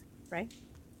Isis, right?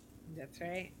 That's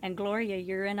right. And Gloria,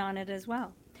 you're in on it as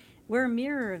well. We're a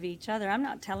mirror of each other. I'm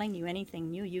not telling you anything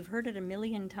new. You've heard it a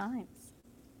million times.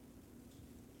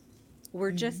 We're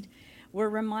Mm-hmm. just, we're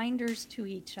reminders to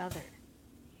each other.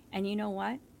 And you know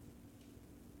what?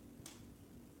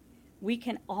 We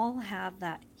can all have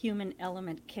that human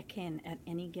element kick in at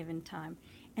any given time.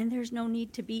 And there's no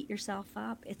need to beat yourself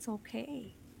up. It's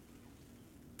okay.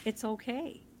 It's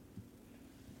okay.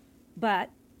 But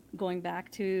going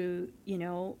back to,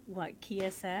 what Kia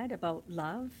said about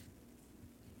love,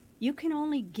 you can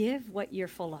only give what you're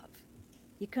full of.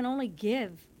 You can only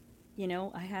give.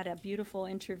 I had a beautiful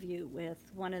interview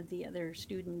with one of the other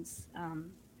students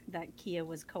that Kia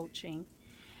was coaching.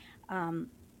 Um,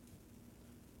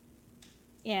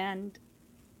 and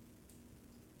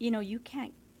you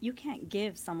can't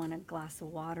give someone a glass of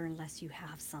water unless you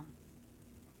have some.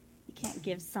 You can't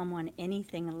give someone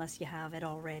anything unless you have it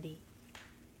already.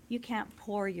 You can't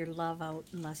pour your love out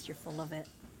unless you're full of it.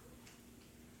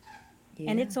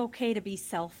 And Yeah. it's okay to be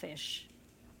selfish,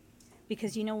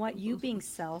 because you know what? You being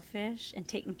selfish and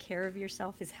taking care of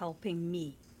yourself is helping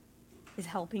me, is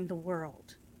helping the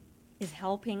world, is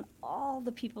helping all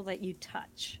the people that you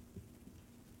touch.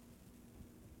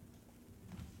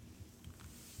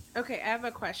 Okay, I have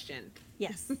a question.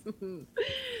 Yes.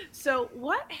 So,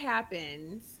 what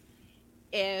happens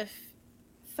if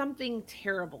something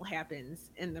terrible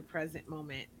happens in the present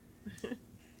moment?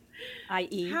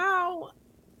 I.e., How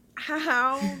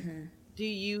do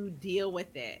you deal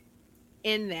with it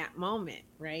in that moment,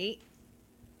 right?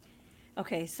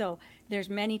 okay, so there's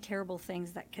many terrible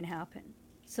things that can happen.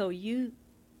 So you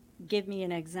give me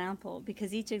an example,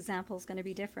 because each example is going to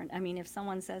be different. I mean, if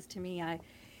someone says to me,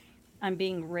 I'm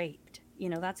being raped,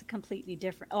 that's a completely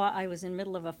different. Oh, I was in the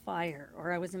middle of a fire,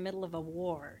 or I was in the middle of a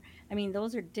war. I mean,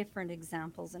 those are different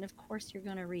examples. And of course, you're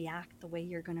going to react the way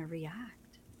you're going to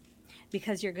react,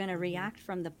 because you're going to Mhm. react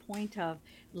from the point of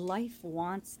life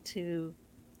wants to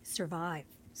survive.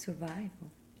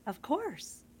 Survival. Of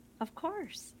course. Of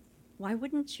course. Why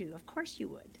wouldn't you? Of course you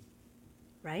would,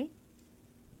 right?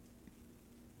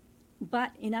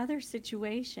 But in other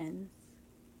situations,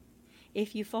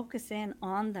 if you focus in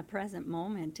on the present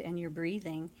moment and you're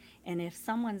breathing, and if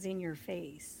someone's in your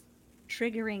face,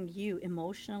 triggering you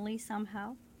emotionally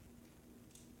somehow,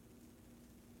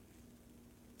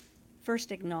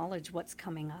 first acknowledge what's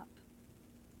coming up.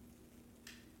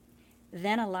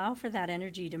 Then allow for that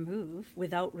energy to move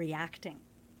without reacting,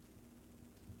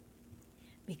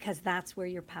 because that's where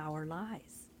your power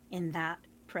lies, in that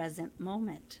present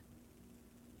moment.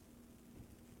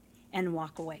 And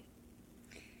walk away.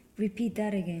 Repeat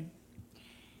that again.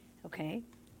 Okay?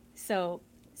 So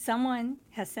someone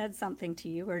has said something to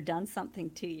you or done something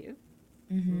to you,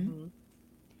 Mm-hmm. Mhm.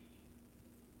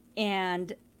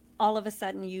 and all of a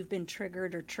sudden you've been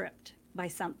triggered or tripped by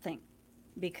something,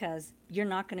 because you're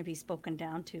not going to be spoken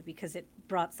down to because it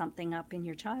brought something up in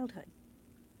your childhood.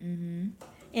 Mm-hmm.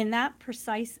 In that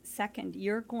precise second,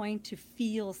 you're going to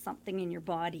feel something in your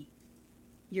body.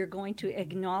 You're going to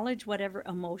acknowledge whatever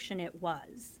emotion it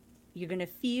was. You're going to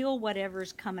feel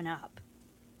whatever's coming up.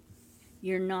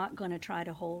 You're not going to try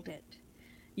to hold it.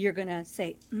 You're going to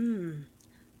say,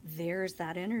 there's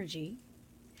that energy.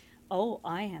 Oh,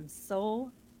 I am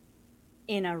so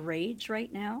in a rage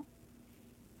right now.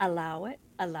 Allow it,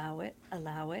 allow it,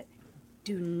 allow it.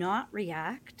 Do not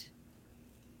react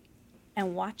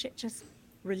and watch it just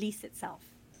release itself.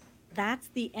 That's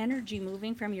the energy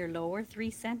moving from your lower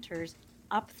three centers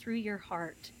up through your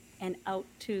heart and out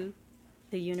to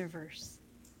the universe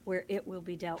where it will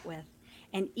be dealt with.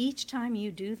 And each time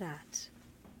you do that,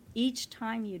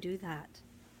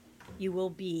 you will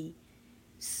be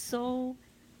so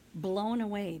blown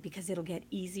away because it'll get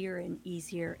easier and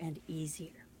easier and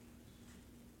easier.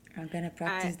 I'm gonna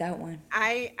practice that one.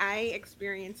 I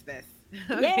experienced this.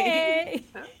 Yay!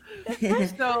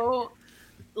 So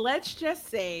let's just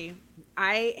say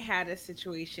I had a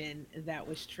situation that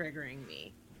was triggering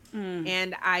me.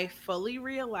 And I fully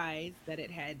realized that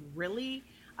it had really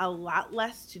a lot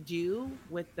less to do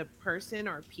with the person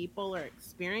or people or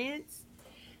experience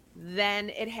than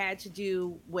it had to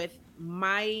do with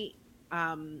my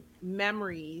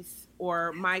memories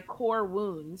or my core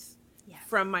wounds Yes.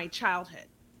 from my childhood.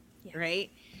 Yes.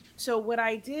 Right. So what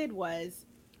I did was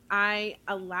I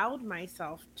allowed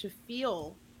myself to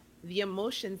feel the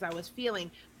emotions I was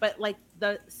feeling, but like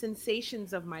the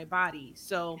sensations of my body.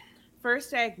 So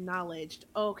first I acknowledged,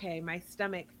 okay, my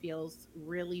stomach feels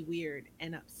really weird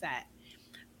and upset.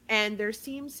 And there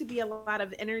seems to be a lot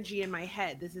of energy in my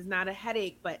head. This is not a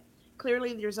headache, but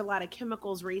clearly there's a lot of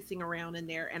chemicals racing around in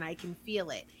there and I can feel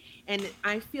it. And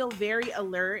I feel very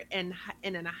alert and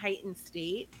in a heightened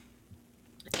state.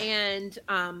 And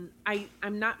I'm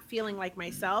not feeling like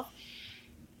myself.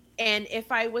 And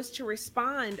if I was to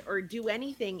respond or do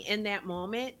anything in that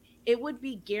moment, it would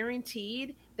be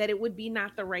guaranteed that it would be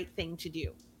not the right thing to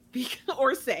do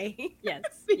or say. Yes.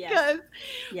 because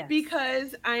Yes.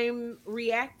 because I'm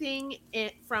reacting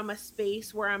it from a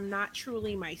space where I'm not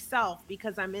truly myself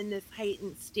because I'm in this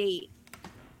heightened state,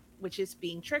 which is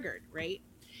being triggered, right?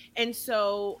 And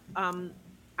so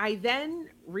I then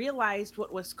realized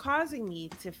what was causing me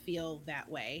to feel that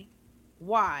way,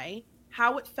 why,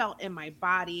 how it felt in my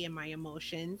body and my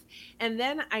emotions. And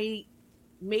then I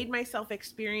made myself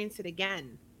experience it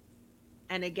again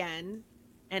and again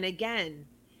and again.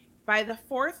 By the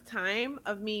fourth time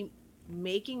of me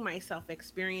making myself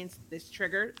experience this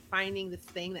trigger, finding this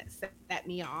thing that set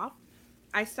me off,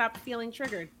 I stopped feeling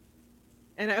triggered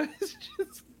and I was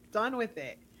just done with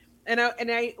it. And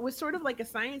I was sort of like a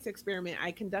science experiment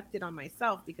I conducted on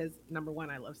myself because number one,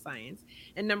 I love science,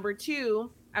 and number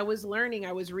two, I was learning,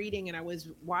 I was reading, and I was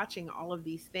watching all of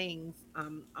these things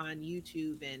on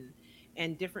YouTube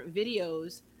and different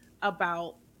videos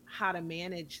about how to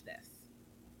manage this.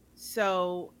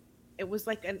 So it was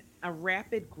like a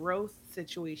rapid growth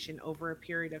situation over a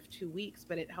period of 2 weeks,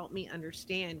 but it helped me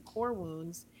understand core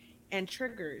wounds and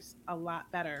triggers a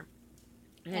lot better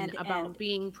and about And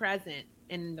being present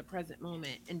in the present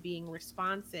moment and being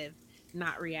responsive,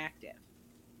 not reactive.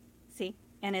 see,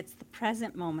 and it's the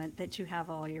present moment that you have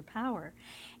all your power.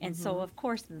 And so Mm-hmm. of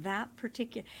course that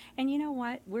particular, and you know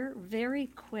what? We're very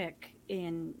quick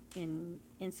in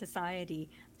society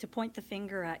to point the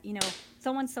finger at,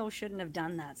 so and so shouldn't have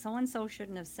done that. So and so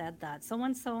shouldn't have said that. So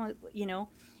and so,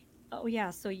 oh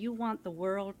yeah, so you want the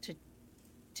world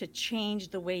to change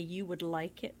the way you would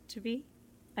like it to be?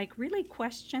 Like really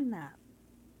question that.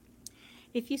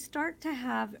 If you start to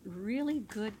have really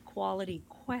good quality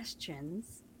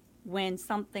questions when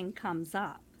something comes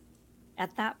up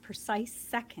at that precise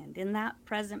second, in that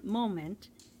present moment,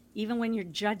 even when you're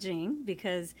judging,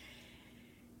 because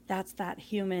that's that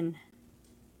human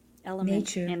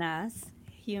element Nature. in us,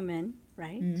 human,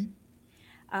 right?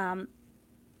 Um,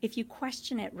 if you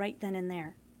question it right then and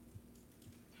there,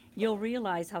 you'll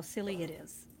realize how silly it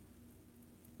is.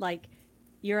 Like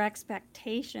your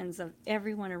expectations of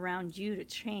everyone around you to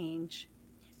change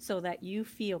so that you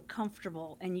feel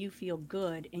comfortable and you feel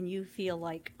good and you feel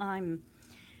like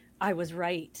I was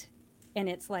right. And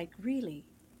it's like, really,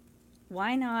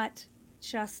 why not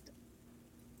just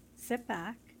sit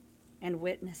back and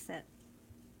witness it?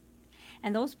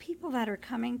 And those people that are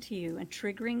coming to you and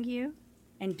triggering you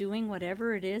and doing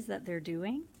whatever it is that they're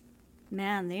doing,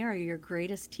 man, they are your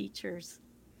greatest teachers.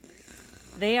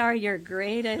 They are your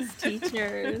greatest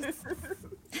teachers.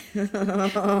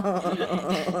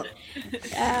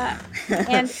 Uh,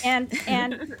 and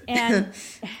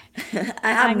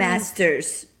I I have mean,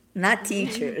 masters, not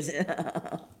teachers.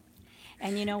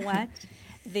 and you know what?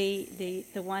 The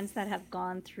ones that have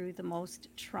gone through the most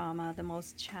trauma, the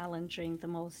most challenging, the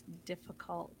most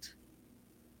difficult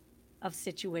of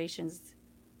situations,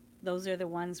 those are the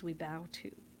ones we bow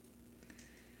to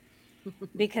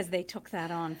because they took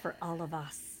that on for all of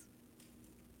us.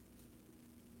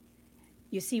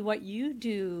 You see, what you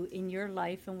do in your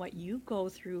life and what you go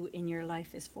through in your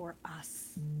life is for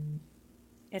us.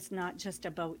 It's not just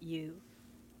about you.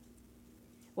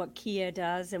 What Kia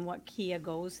does and what Kia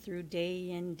goes through day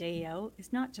in, day out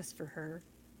is not just for her.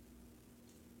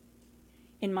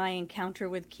 In my encounter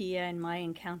with Kia and my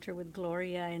encounter with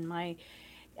Gloria and my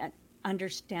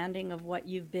understanding of what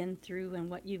you've been through and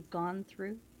what you've gone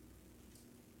through,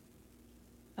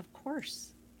 of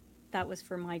course, that was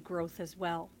for my growth as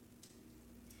well.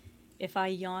 If I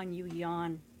yawn, you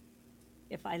yawn.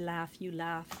 If I laugh, you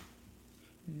laugh.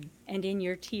 And in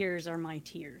your tears are my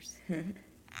tears.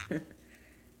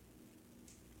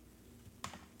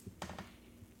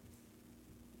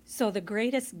 So the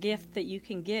greatest gift that you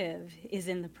can give is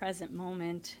in the present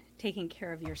moment, taking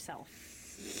care of yourself.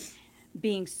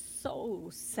 Being so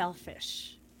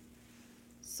selfish,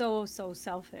 so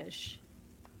selfish,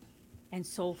 and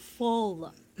so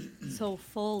full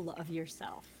of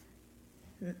yourself.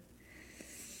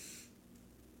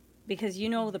 Because you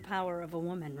know the power of a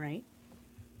woman, right?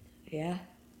 Yeah.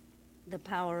 The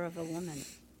power of a woman.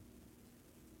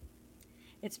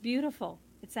 It's beautiful.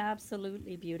 It's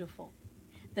absolutely beautiful.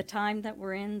 The time that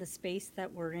we're in, the space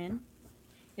that we're in,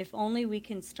 if only we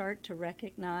can start to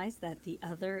recognize that the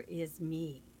other is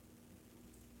me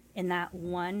in that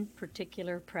one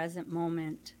particular present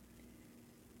moment.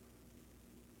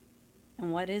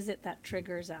 And what is it that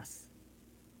triggers us?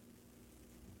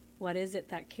 What is it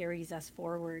that carries us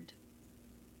forward?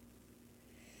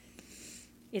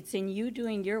 It's in you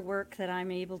doing your work that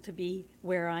I'm able to be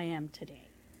where I am today,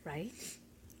 right?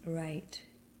 Right.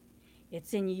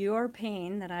 It's in your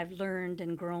pain that I've learned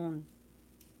and grown.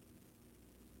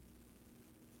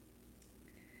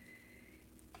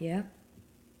 Yeah.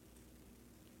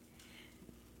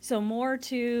 So more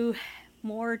to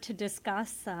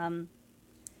discuss.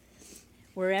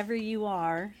 Wherever you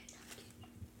are,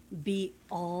 be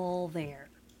all there.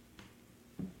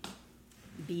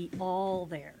 Be all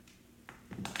there.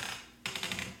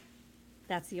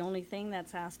 That's the only thing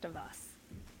that's asked of us.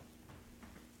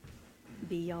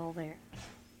 Be all there.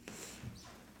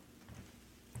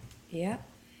 Yeah.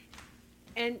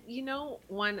 And you know,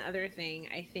 one other thing,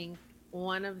 I think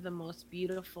one of the most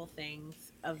beautiful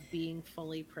things of being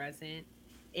fully present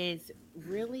is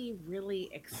really, really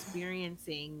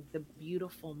experiencing the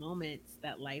beautiful moments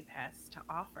that life has to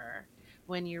offer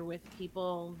when you're with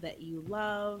people that you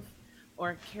love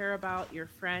or care about, your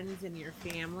friends and your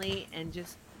family, and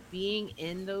just being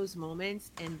in those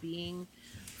moments and being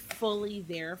fully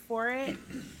there for it.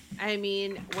 I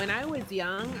mean, when I was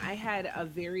young, I had a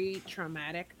very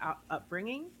traumatic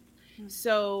upbringing.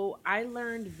 So I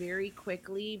learned very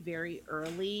quickly, very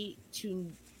early to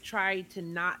try to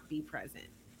not be present,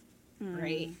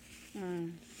 right? Mm,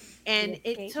 mm. The And it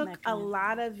escape took a mechanism.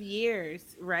 lot of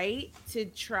years, right, to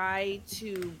try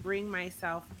to bring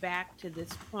myself back to this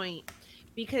point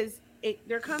because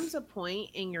there comes a point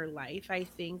in your life, I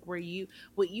think, where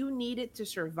what you needed to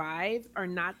survive are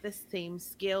not the same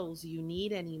skills you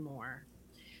need anymore.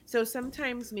 So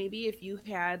sometimes maybe if you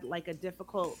had like a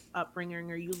difficult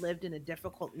upbringing or you lived in a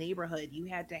difficult neighborhood, you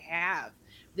had to have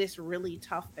this really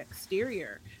tough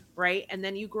exterior, right? And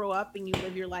then you grow up and you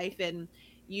live your life and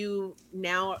you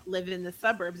now live in the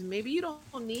suburbs. Maybe you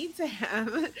don't need to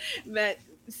have that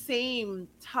same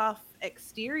tough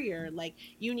exterior. Like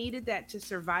you needed that to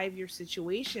survive your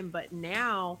situation, but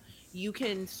now you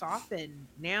can soften.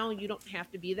 Now you don't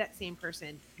have to be that same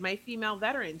person. My female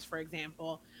veterans, for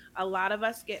example, a lot of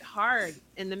us get hard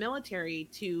in the military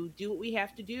to do what we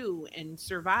have to do and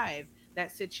survive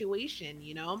that situation,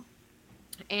 you know?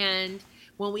 And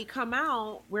when we come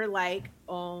out, we're like,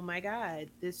 oh my God,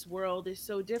 this world is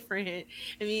so different.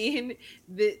 I mean,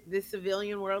 the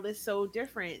civilian world is so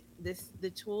different. The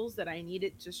tools that I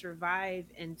needed to survive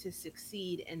and to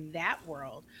succeed in that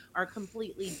world are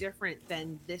completely different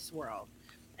than this world.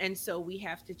 And so we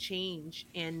have to change.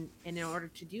 And in order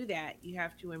to do that, you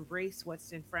have to embrace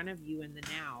what's in front of you in the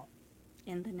now.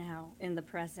 In the now, in the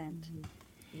present. Mhm.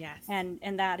 Yes. And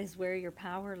that is where your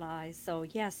power lies. So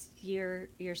yes, your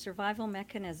survival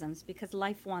mechanisms, because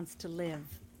life wants to live.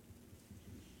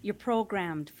 You're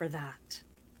programmed for that.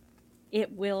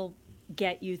 It will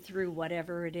get you through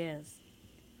whatever it is.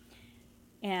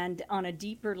 And on a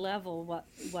deeper level,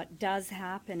 what does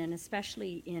happen, and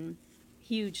especially in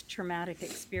huge traumatic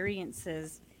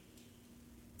experiences,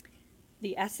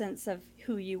 the essence of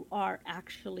who you are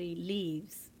actually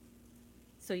leaves.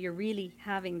 So you're really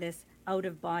having this out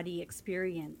of body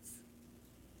experience.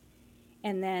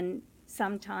 And then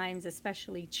sometimes,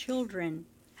 especially children,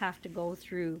 have to go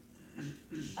through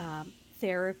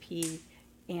therapy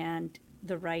and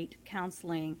the right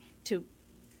counseling to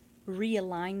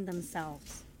realign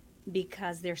themselves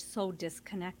because they're so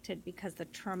disconnected, because the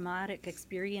traumatic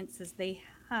experiences they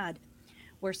had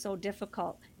were so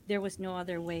difficult. There was no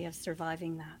other way of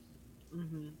surviving that,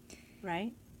 Mm-hmm.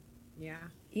 right? Yeah.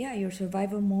 Yeah, your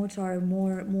survival modes are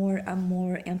more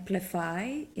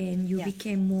amplified, and you Yes.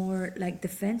 became more like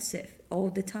defensive all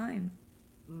the time.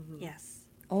 Mm-hmm. Yes.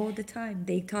 All the time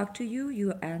they talk to you,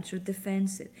 you answer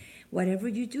defensive. Whatever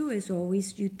you do is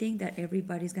always, you think that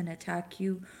everybody's gonna attack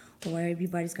you, or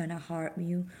everybody's gonna harm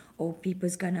you, or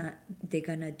people's gonna, they're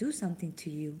gonna do something to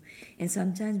you. And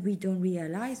sometimes we don't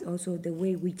realize also the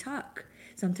way we talk.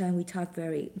 Sometimes we talk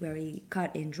very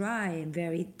cut and dry and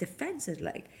very defensive,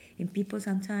 like, and people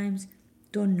sometimes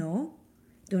don't know,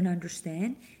 don't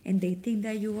understand, and they think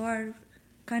that you are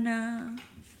kind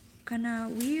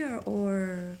of weird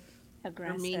or Or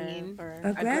Aggressive mean, or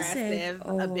aggressive aggressive, a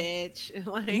or, bitch,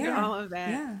 like yeah, all of that.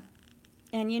 yeah,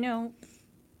 and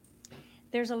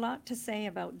there's a lot to say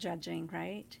about judging,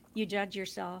 right? You judge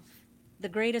yourself. The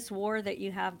greatest war that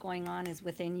you have going on is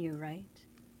within you, right?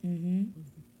 mm-hmm,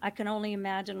 I can only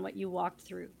imagine what you walked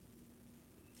through.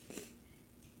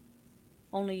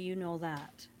 Only you know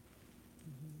that.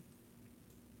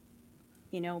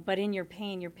 Mm-hmm. But in your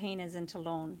pain isn't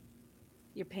alone.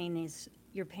 Your pain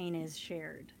is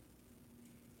shared.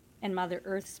 And Mother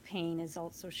Earth's pain is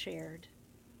also shared.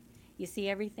 You see,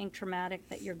 everything traumatic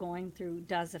that you're going through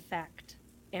does affect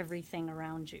everything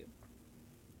around you.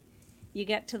 You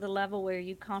get to the level where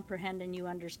you comprehend and you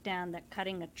understand that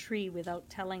cutting a tree without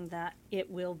telling that it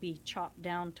will be chopped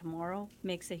down tomorrow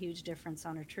makes a huge difference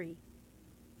on a tree.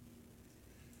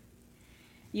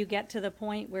 You get to the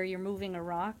point where you're moving a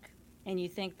rock and you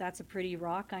think that's a pretty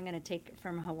rock, I'm going to take it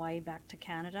from Hawaii back to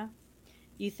Canada.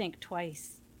 You think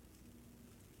twice.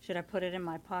 Should I put it in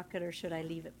my pocket or should I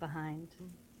leave it behind?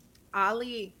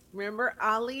 Ali, remember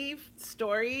Ali's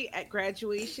story at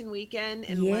graduation weekend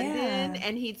in London? yeah,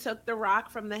 And he took the rock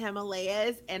from the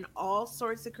Himalayas and all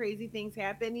sorts of crazy things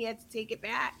happened. He had to take it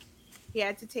back. He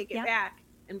had to take it Yep. back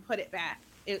and put it back.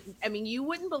 I mean, you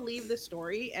wouldn't believe the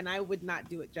story, and I would not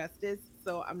do it justice.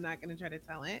 So I'm not going to try to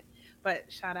tell it. But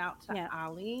shout out to Yep.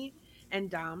 Ali and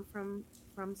Dom from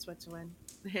Switzerland.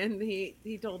 And he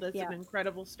told us an Yep.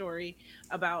 incredible story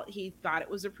about he thought it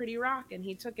was a pretty rock and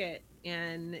he took it,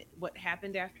 and what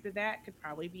happened after that could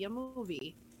probably be a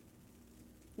movie.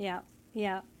 Yep.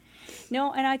 Yep.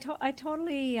 No, and I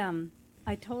totally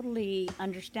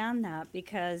understand that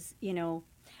because,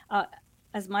 uh,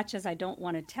 as much as I don't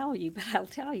want to tell you, but I'll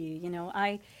tell you,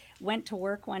 I went to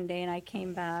work one day and I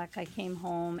came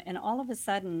home, and all of a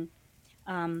sudden,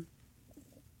 um,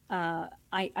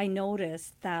 I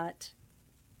noticed that,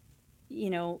 you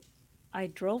know, I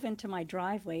drove into my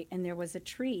driveway and there was a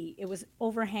tree. It was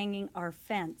overhanging our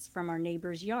fence from our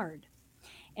neighbor's yard.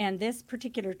 And this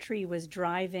particular tree was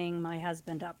driving my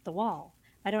husband up the wall.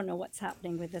 I don't know what's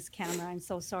happening with this camera. I'm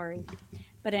so sorry.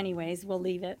 But, anyways, we'll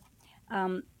leave it.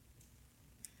 Um,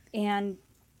 and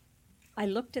I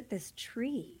looked at this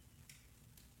tree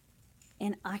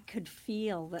and I could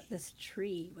feel that this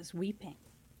tree was weeping.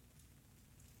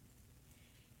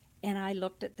 And I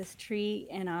looked at this tree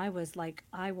and I was like,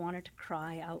 I wanted to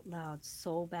cry out loud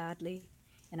so badly.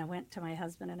 And I went to my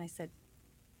husband and I said,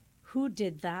 "Who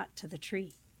did that to the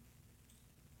tree?"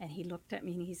 And he looked at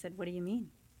me and he said, "What do you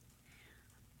mean?"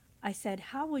 I said,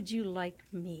 "How would you like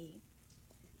me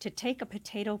to take a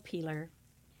potato peeler,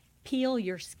 peel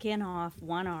your skin off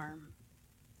one arm?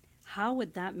 How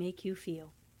would that make you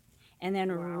feel? And then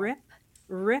Wow.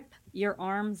 rip your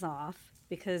arms off,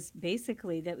 because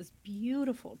basically that was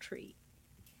beautiful tree.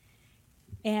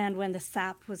 And when the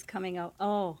sap was coming out,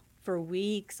 oh, for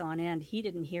weeks on end, he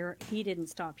didn't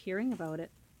stop hearing about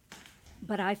it.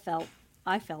 But I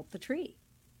felt the tree.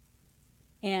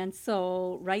 And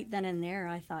so right then and there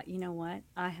I thought, you know what?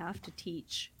 I have to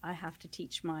teach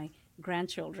my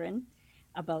grandchildren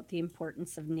about the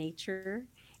importance of nature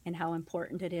and how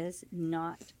important it is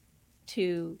not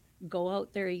to go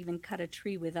out there, even cut a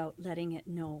tree without letting it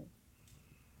know,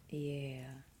 yeah.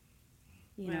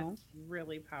 you know? That's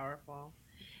really powerful.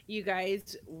 You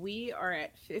guys, we are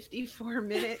at 54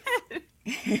 minutes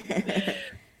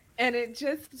and it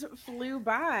just flew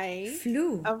by.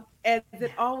 Flu. As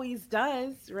it always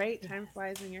does, right? Time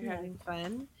flies when you're Yes. having fun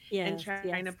and Yes,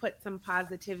 trying to yes. put some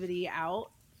positivity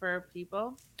out for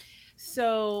people.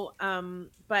 So,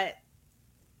 but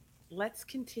let's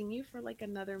continue for like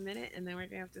another minute and then we're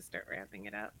gonna have to start wrapping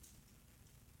it up.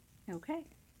 Okay.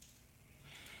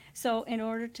 So, in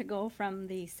order to go from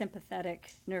the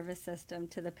sympathetic nervous system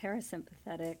to the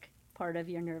parasympathetic part of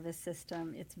your nervous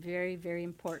system, it's very, very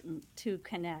important to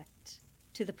connect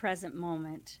to the present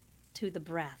moment, to the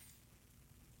breath.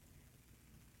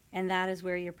 And that is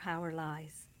where your power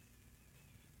lies.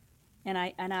 And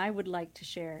I would like to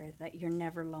share that you're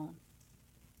never alone.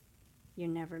 You're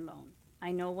never alone.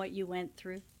 I know what you went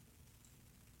through.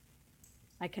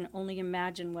 I can only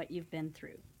imagine what you've been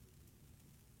through.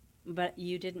 But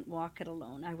you didn't walk it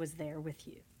alone. I was there with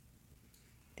you.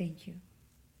 Thank you.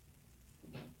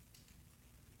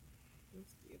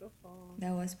 It's beautiful.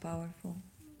 That was powerful.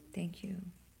 Thank you.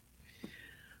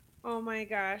 Oh my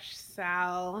gosh,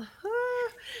 Sal.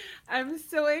 I'm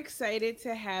so excited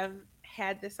to have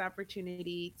had this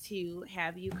opportunity to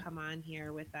have you come on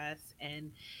here with us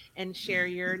and share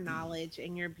your knowledge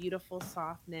and your beautiful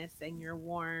softness and your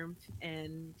warmth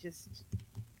and just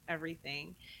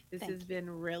everything. This Thank has you. been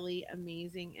really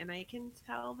amazing and I can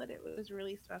tell that it was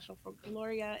really special for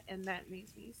Gloria and that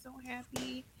makes me so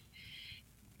happy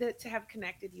that to have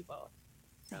connected you both.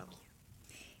 So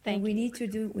Thank you. And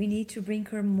Thank you. we need to bring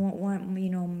her more,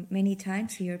 many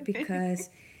times here because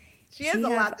she has she a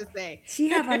have lot to say. she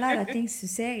have a lot of things to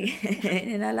say,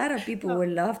 and a lot of people No, would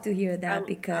love to hear that a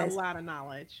because, lot of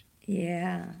knowledge.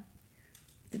 yeah,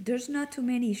 there's not too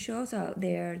many shows out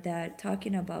there that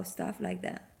talking about stuff like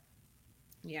that.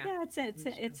 Yeah, Yeah, that's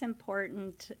true. it's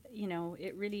important, you know,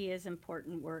 it really is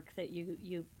important work that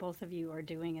you both of you are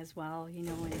doing as well, you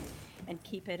know, and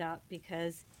keep it up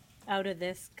because out of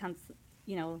this comes,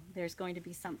 you know, there's going to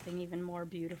be something even more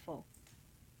beautiful.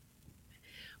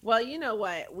 Well, you know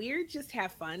what? We just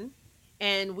have fun.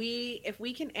 And if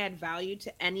we can add value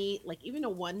to any, like even to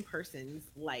one person's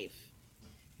life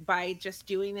by just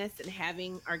doing this and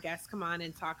having our guests come on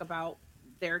and talk about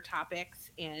their topics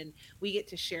and we get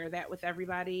to share that with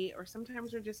everybody, or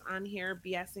sometimes we're just on here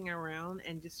BSing around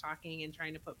and just talking and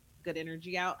trying to put good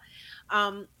energy out,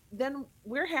 then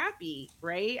we're happy,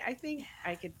 right? I think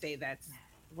I could say that's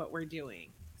what we're doing.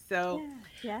 So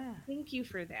Yeah, yeah. thank you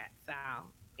for that,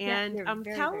 Sal. Yeah, And you're very,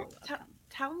 very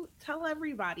welcome. tell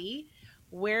everybody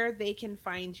where they can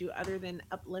find you other than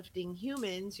Uplifting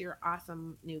Humans, your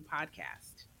awesome new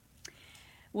podcast.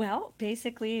 Well,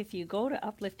 basically, if you go to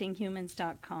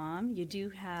upliftinghumans.com, you do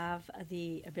have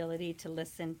the ability to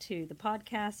listen to the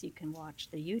podcast. You can watch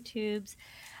the YouTubes.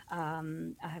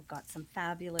 I have got some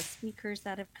fabulous speakers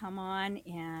that have come on,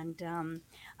 and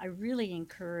I really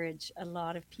encourage a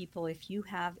lot of people if you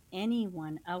have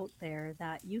anyone out there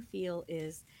that you feel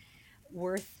is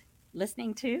worth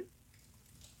listening to,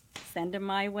 send them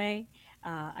my way.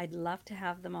 I'd love to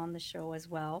have them on the show as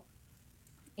well.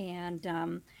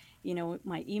 And, you know,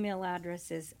 my email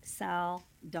address is sal.bullar,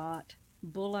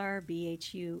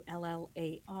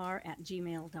 BHULLAR, at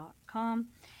gmail.com.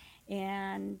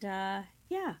 And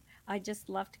yeah, I just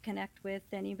love to connect with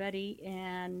anybody.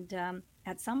 And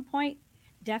at some point,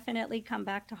 definitely come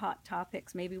back to hot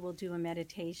topics. Maybe we'll do a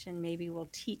meditation. Maybe we'll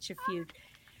teach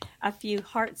a few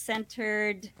heart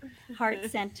centered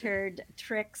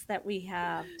tricks that we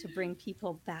have to bring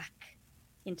people back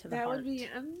into the That would be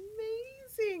heart.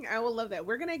 amazing. I will love that.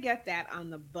 We're going to get that on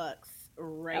the books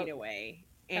right Oh, away.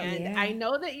 okay. And I Yeah.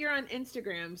 know that you're on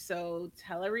Instagram, so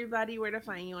tell everybody where to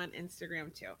find you on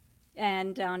Instagram too.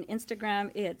 And on Instagram,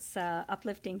 it's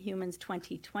Uplifting Humans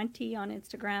 2020 on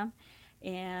Instagram.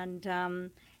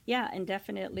 And yeah, and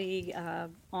definitely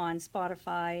on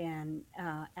Spotify and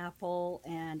Apple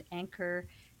and Anchor,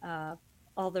 uh,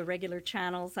 all the regular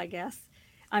channels, I guess.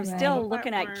 I'm All the Right. still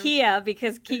looking at platforms. Kia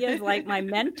because Kia is like my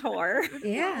mentor.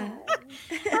 Yeah. Oh,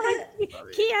 I'm like, love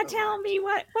you Kia, so tell me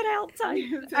much. what else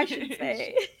I should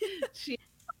say. She's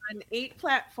on 8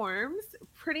 platforms,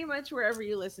 pretty much wherever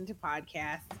you listen to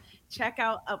podcasts. Check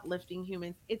out Uplifting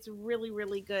Humans. It's really,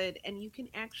 really good. And you can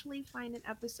actually find an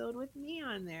episode with me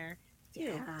on there too.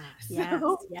 Yeah,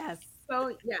 So, yes,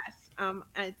 yes.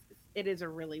 yes, it is a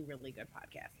really, really good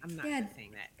podcast. I'm not Yeah. just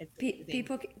saying that. It's Pe- amazing.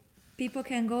 people people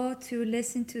can go to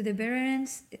listen to the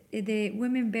veterans, the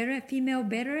female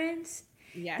veterans.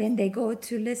 Yes, Then they go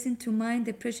to listen to Mind,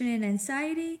 Depression, and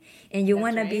Anxiety. And you that's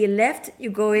want to right. be left, you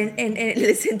go in and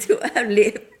listen to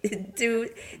to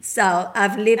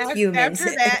Uplift Humans.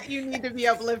 After that, you need to be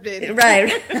uplifted.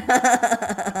 Right.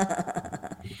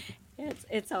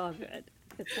 It's all good.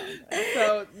 It's all good.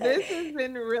 So this has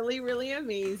been really, really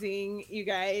amazing, you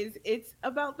guys. It's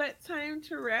about that time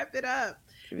to wrap it up.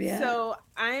 Yeah. So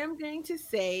I am going to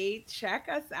say check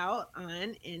us out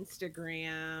on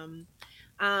Instagram.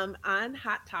 on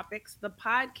Hot Topics, the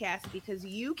podcast, because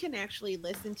you can actually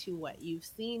listen to what you've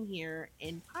seen here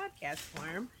in podcast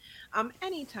form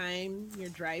anytime you're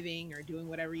driving or doing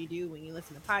whatever you do when you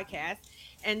listen to podcasts.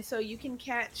 And so you can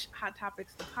catch Hot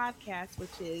Topics, the podcast, which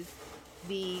is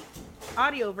the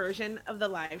audio version of the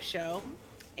live show.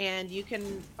 And you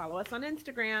can follow us on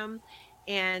Instagram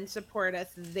and support us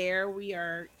there. We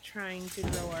are trying to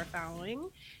grow our following.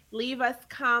 Leave us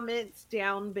comments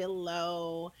down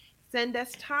below. Send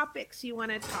us topics you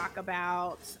want to talk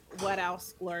about. What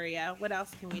else, Gloria? What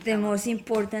else can we The tell them? most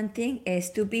important thing is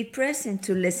to be present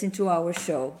to listen to our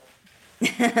show.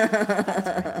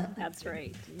 That's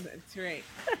right. That's right.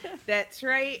 That's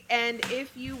right. And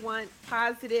if you want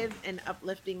positive and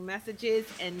uplifting messages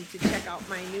and to check out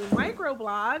my new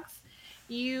microblogs,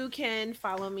 you can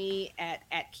follow me at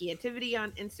Creativity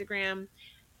on Instagram.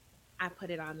 I put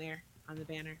it on there on the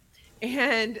banner.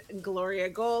 And Gloria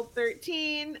Gold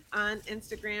 13 on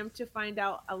Instagram to find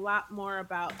out a lot more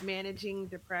about managing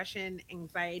depression,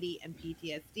 anxiety, and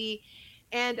PTSD.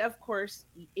 And of course,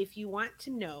 if you want to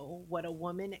know what a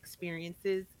woman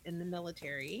experiences in the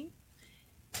military,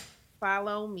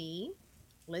 follow me,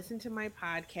 listen to my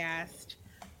podcast,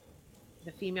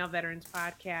 the Female Veterans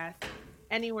Podcast,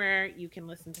 anywhere you can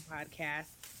listen to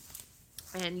podcasts,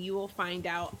 and you will find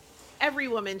out every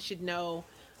woman should know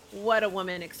what a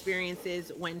woman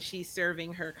experiences when she's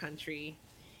serving her country.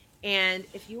 And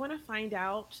if you want to find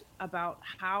out about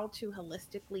how to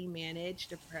holistically manage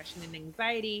depression and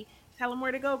anxiety, tell them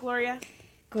where to go, Gloria.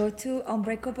 Go to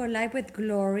Unbreakable Life with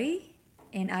Glory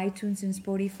in iTunes and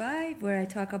Spotify, where I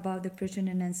talk about depression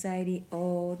and anxiety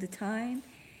all the time.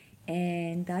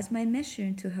 And that's my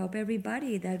mission, to help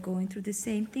everybody that going through the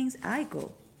same things I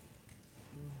go.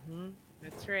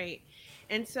 That's right.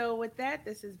 And so, with that,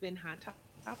 this has been Hot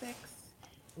Topics.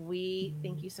 We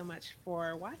thank you so much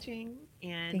for watching,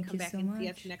 and Thank come you back so and see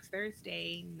us much. next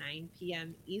Thursday, 9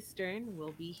 p.m. Eastern.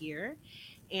 We'll be here.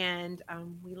 And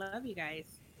we love you guys.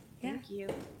 Yeah. Thank you.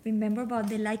 Remember about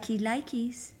the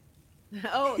likies.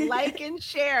 Oh, like and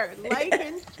share. Like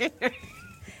and share.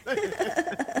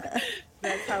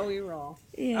 That's how we roll. All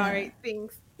Yeah. right.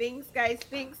 Thanks. Thanks, guys.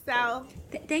 Thanks, Sal.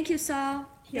 Thank you, Saul.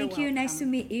 You're Thank you. Nice to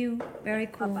welcome. meet you. Very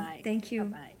Bye cool. bye. Thank Bye you.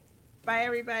 bye. Bye,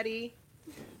 everybody.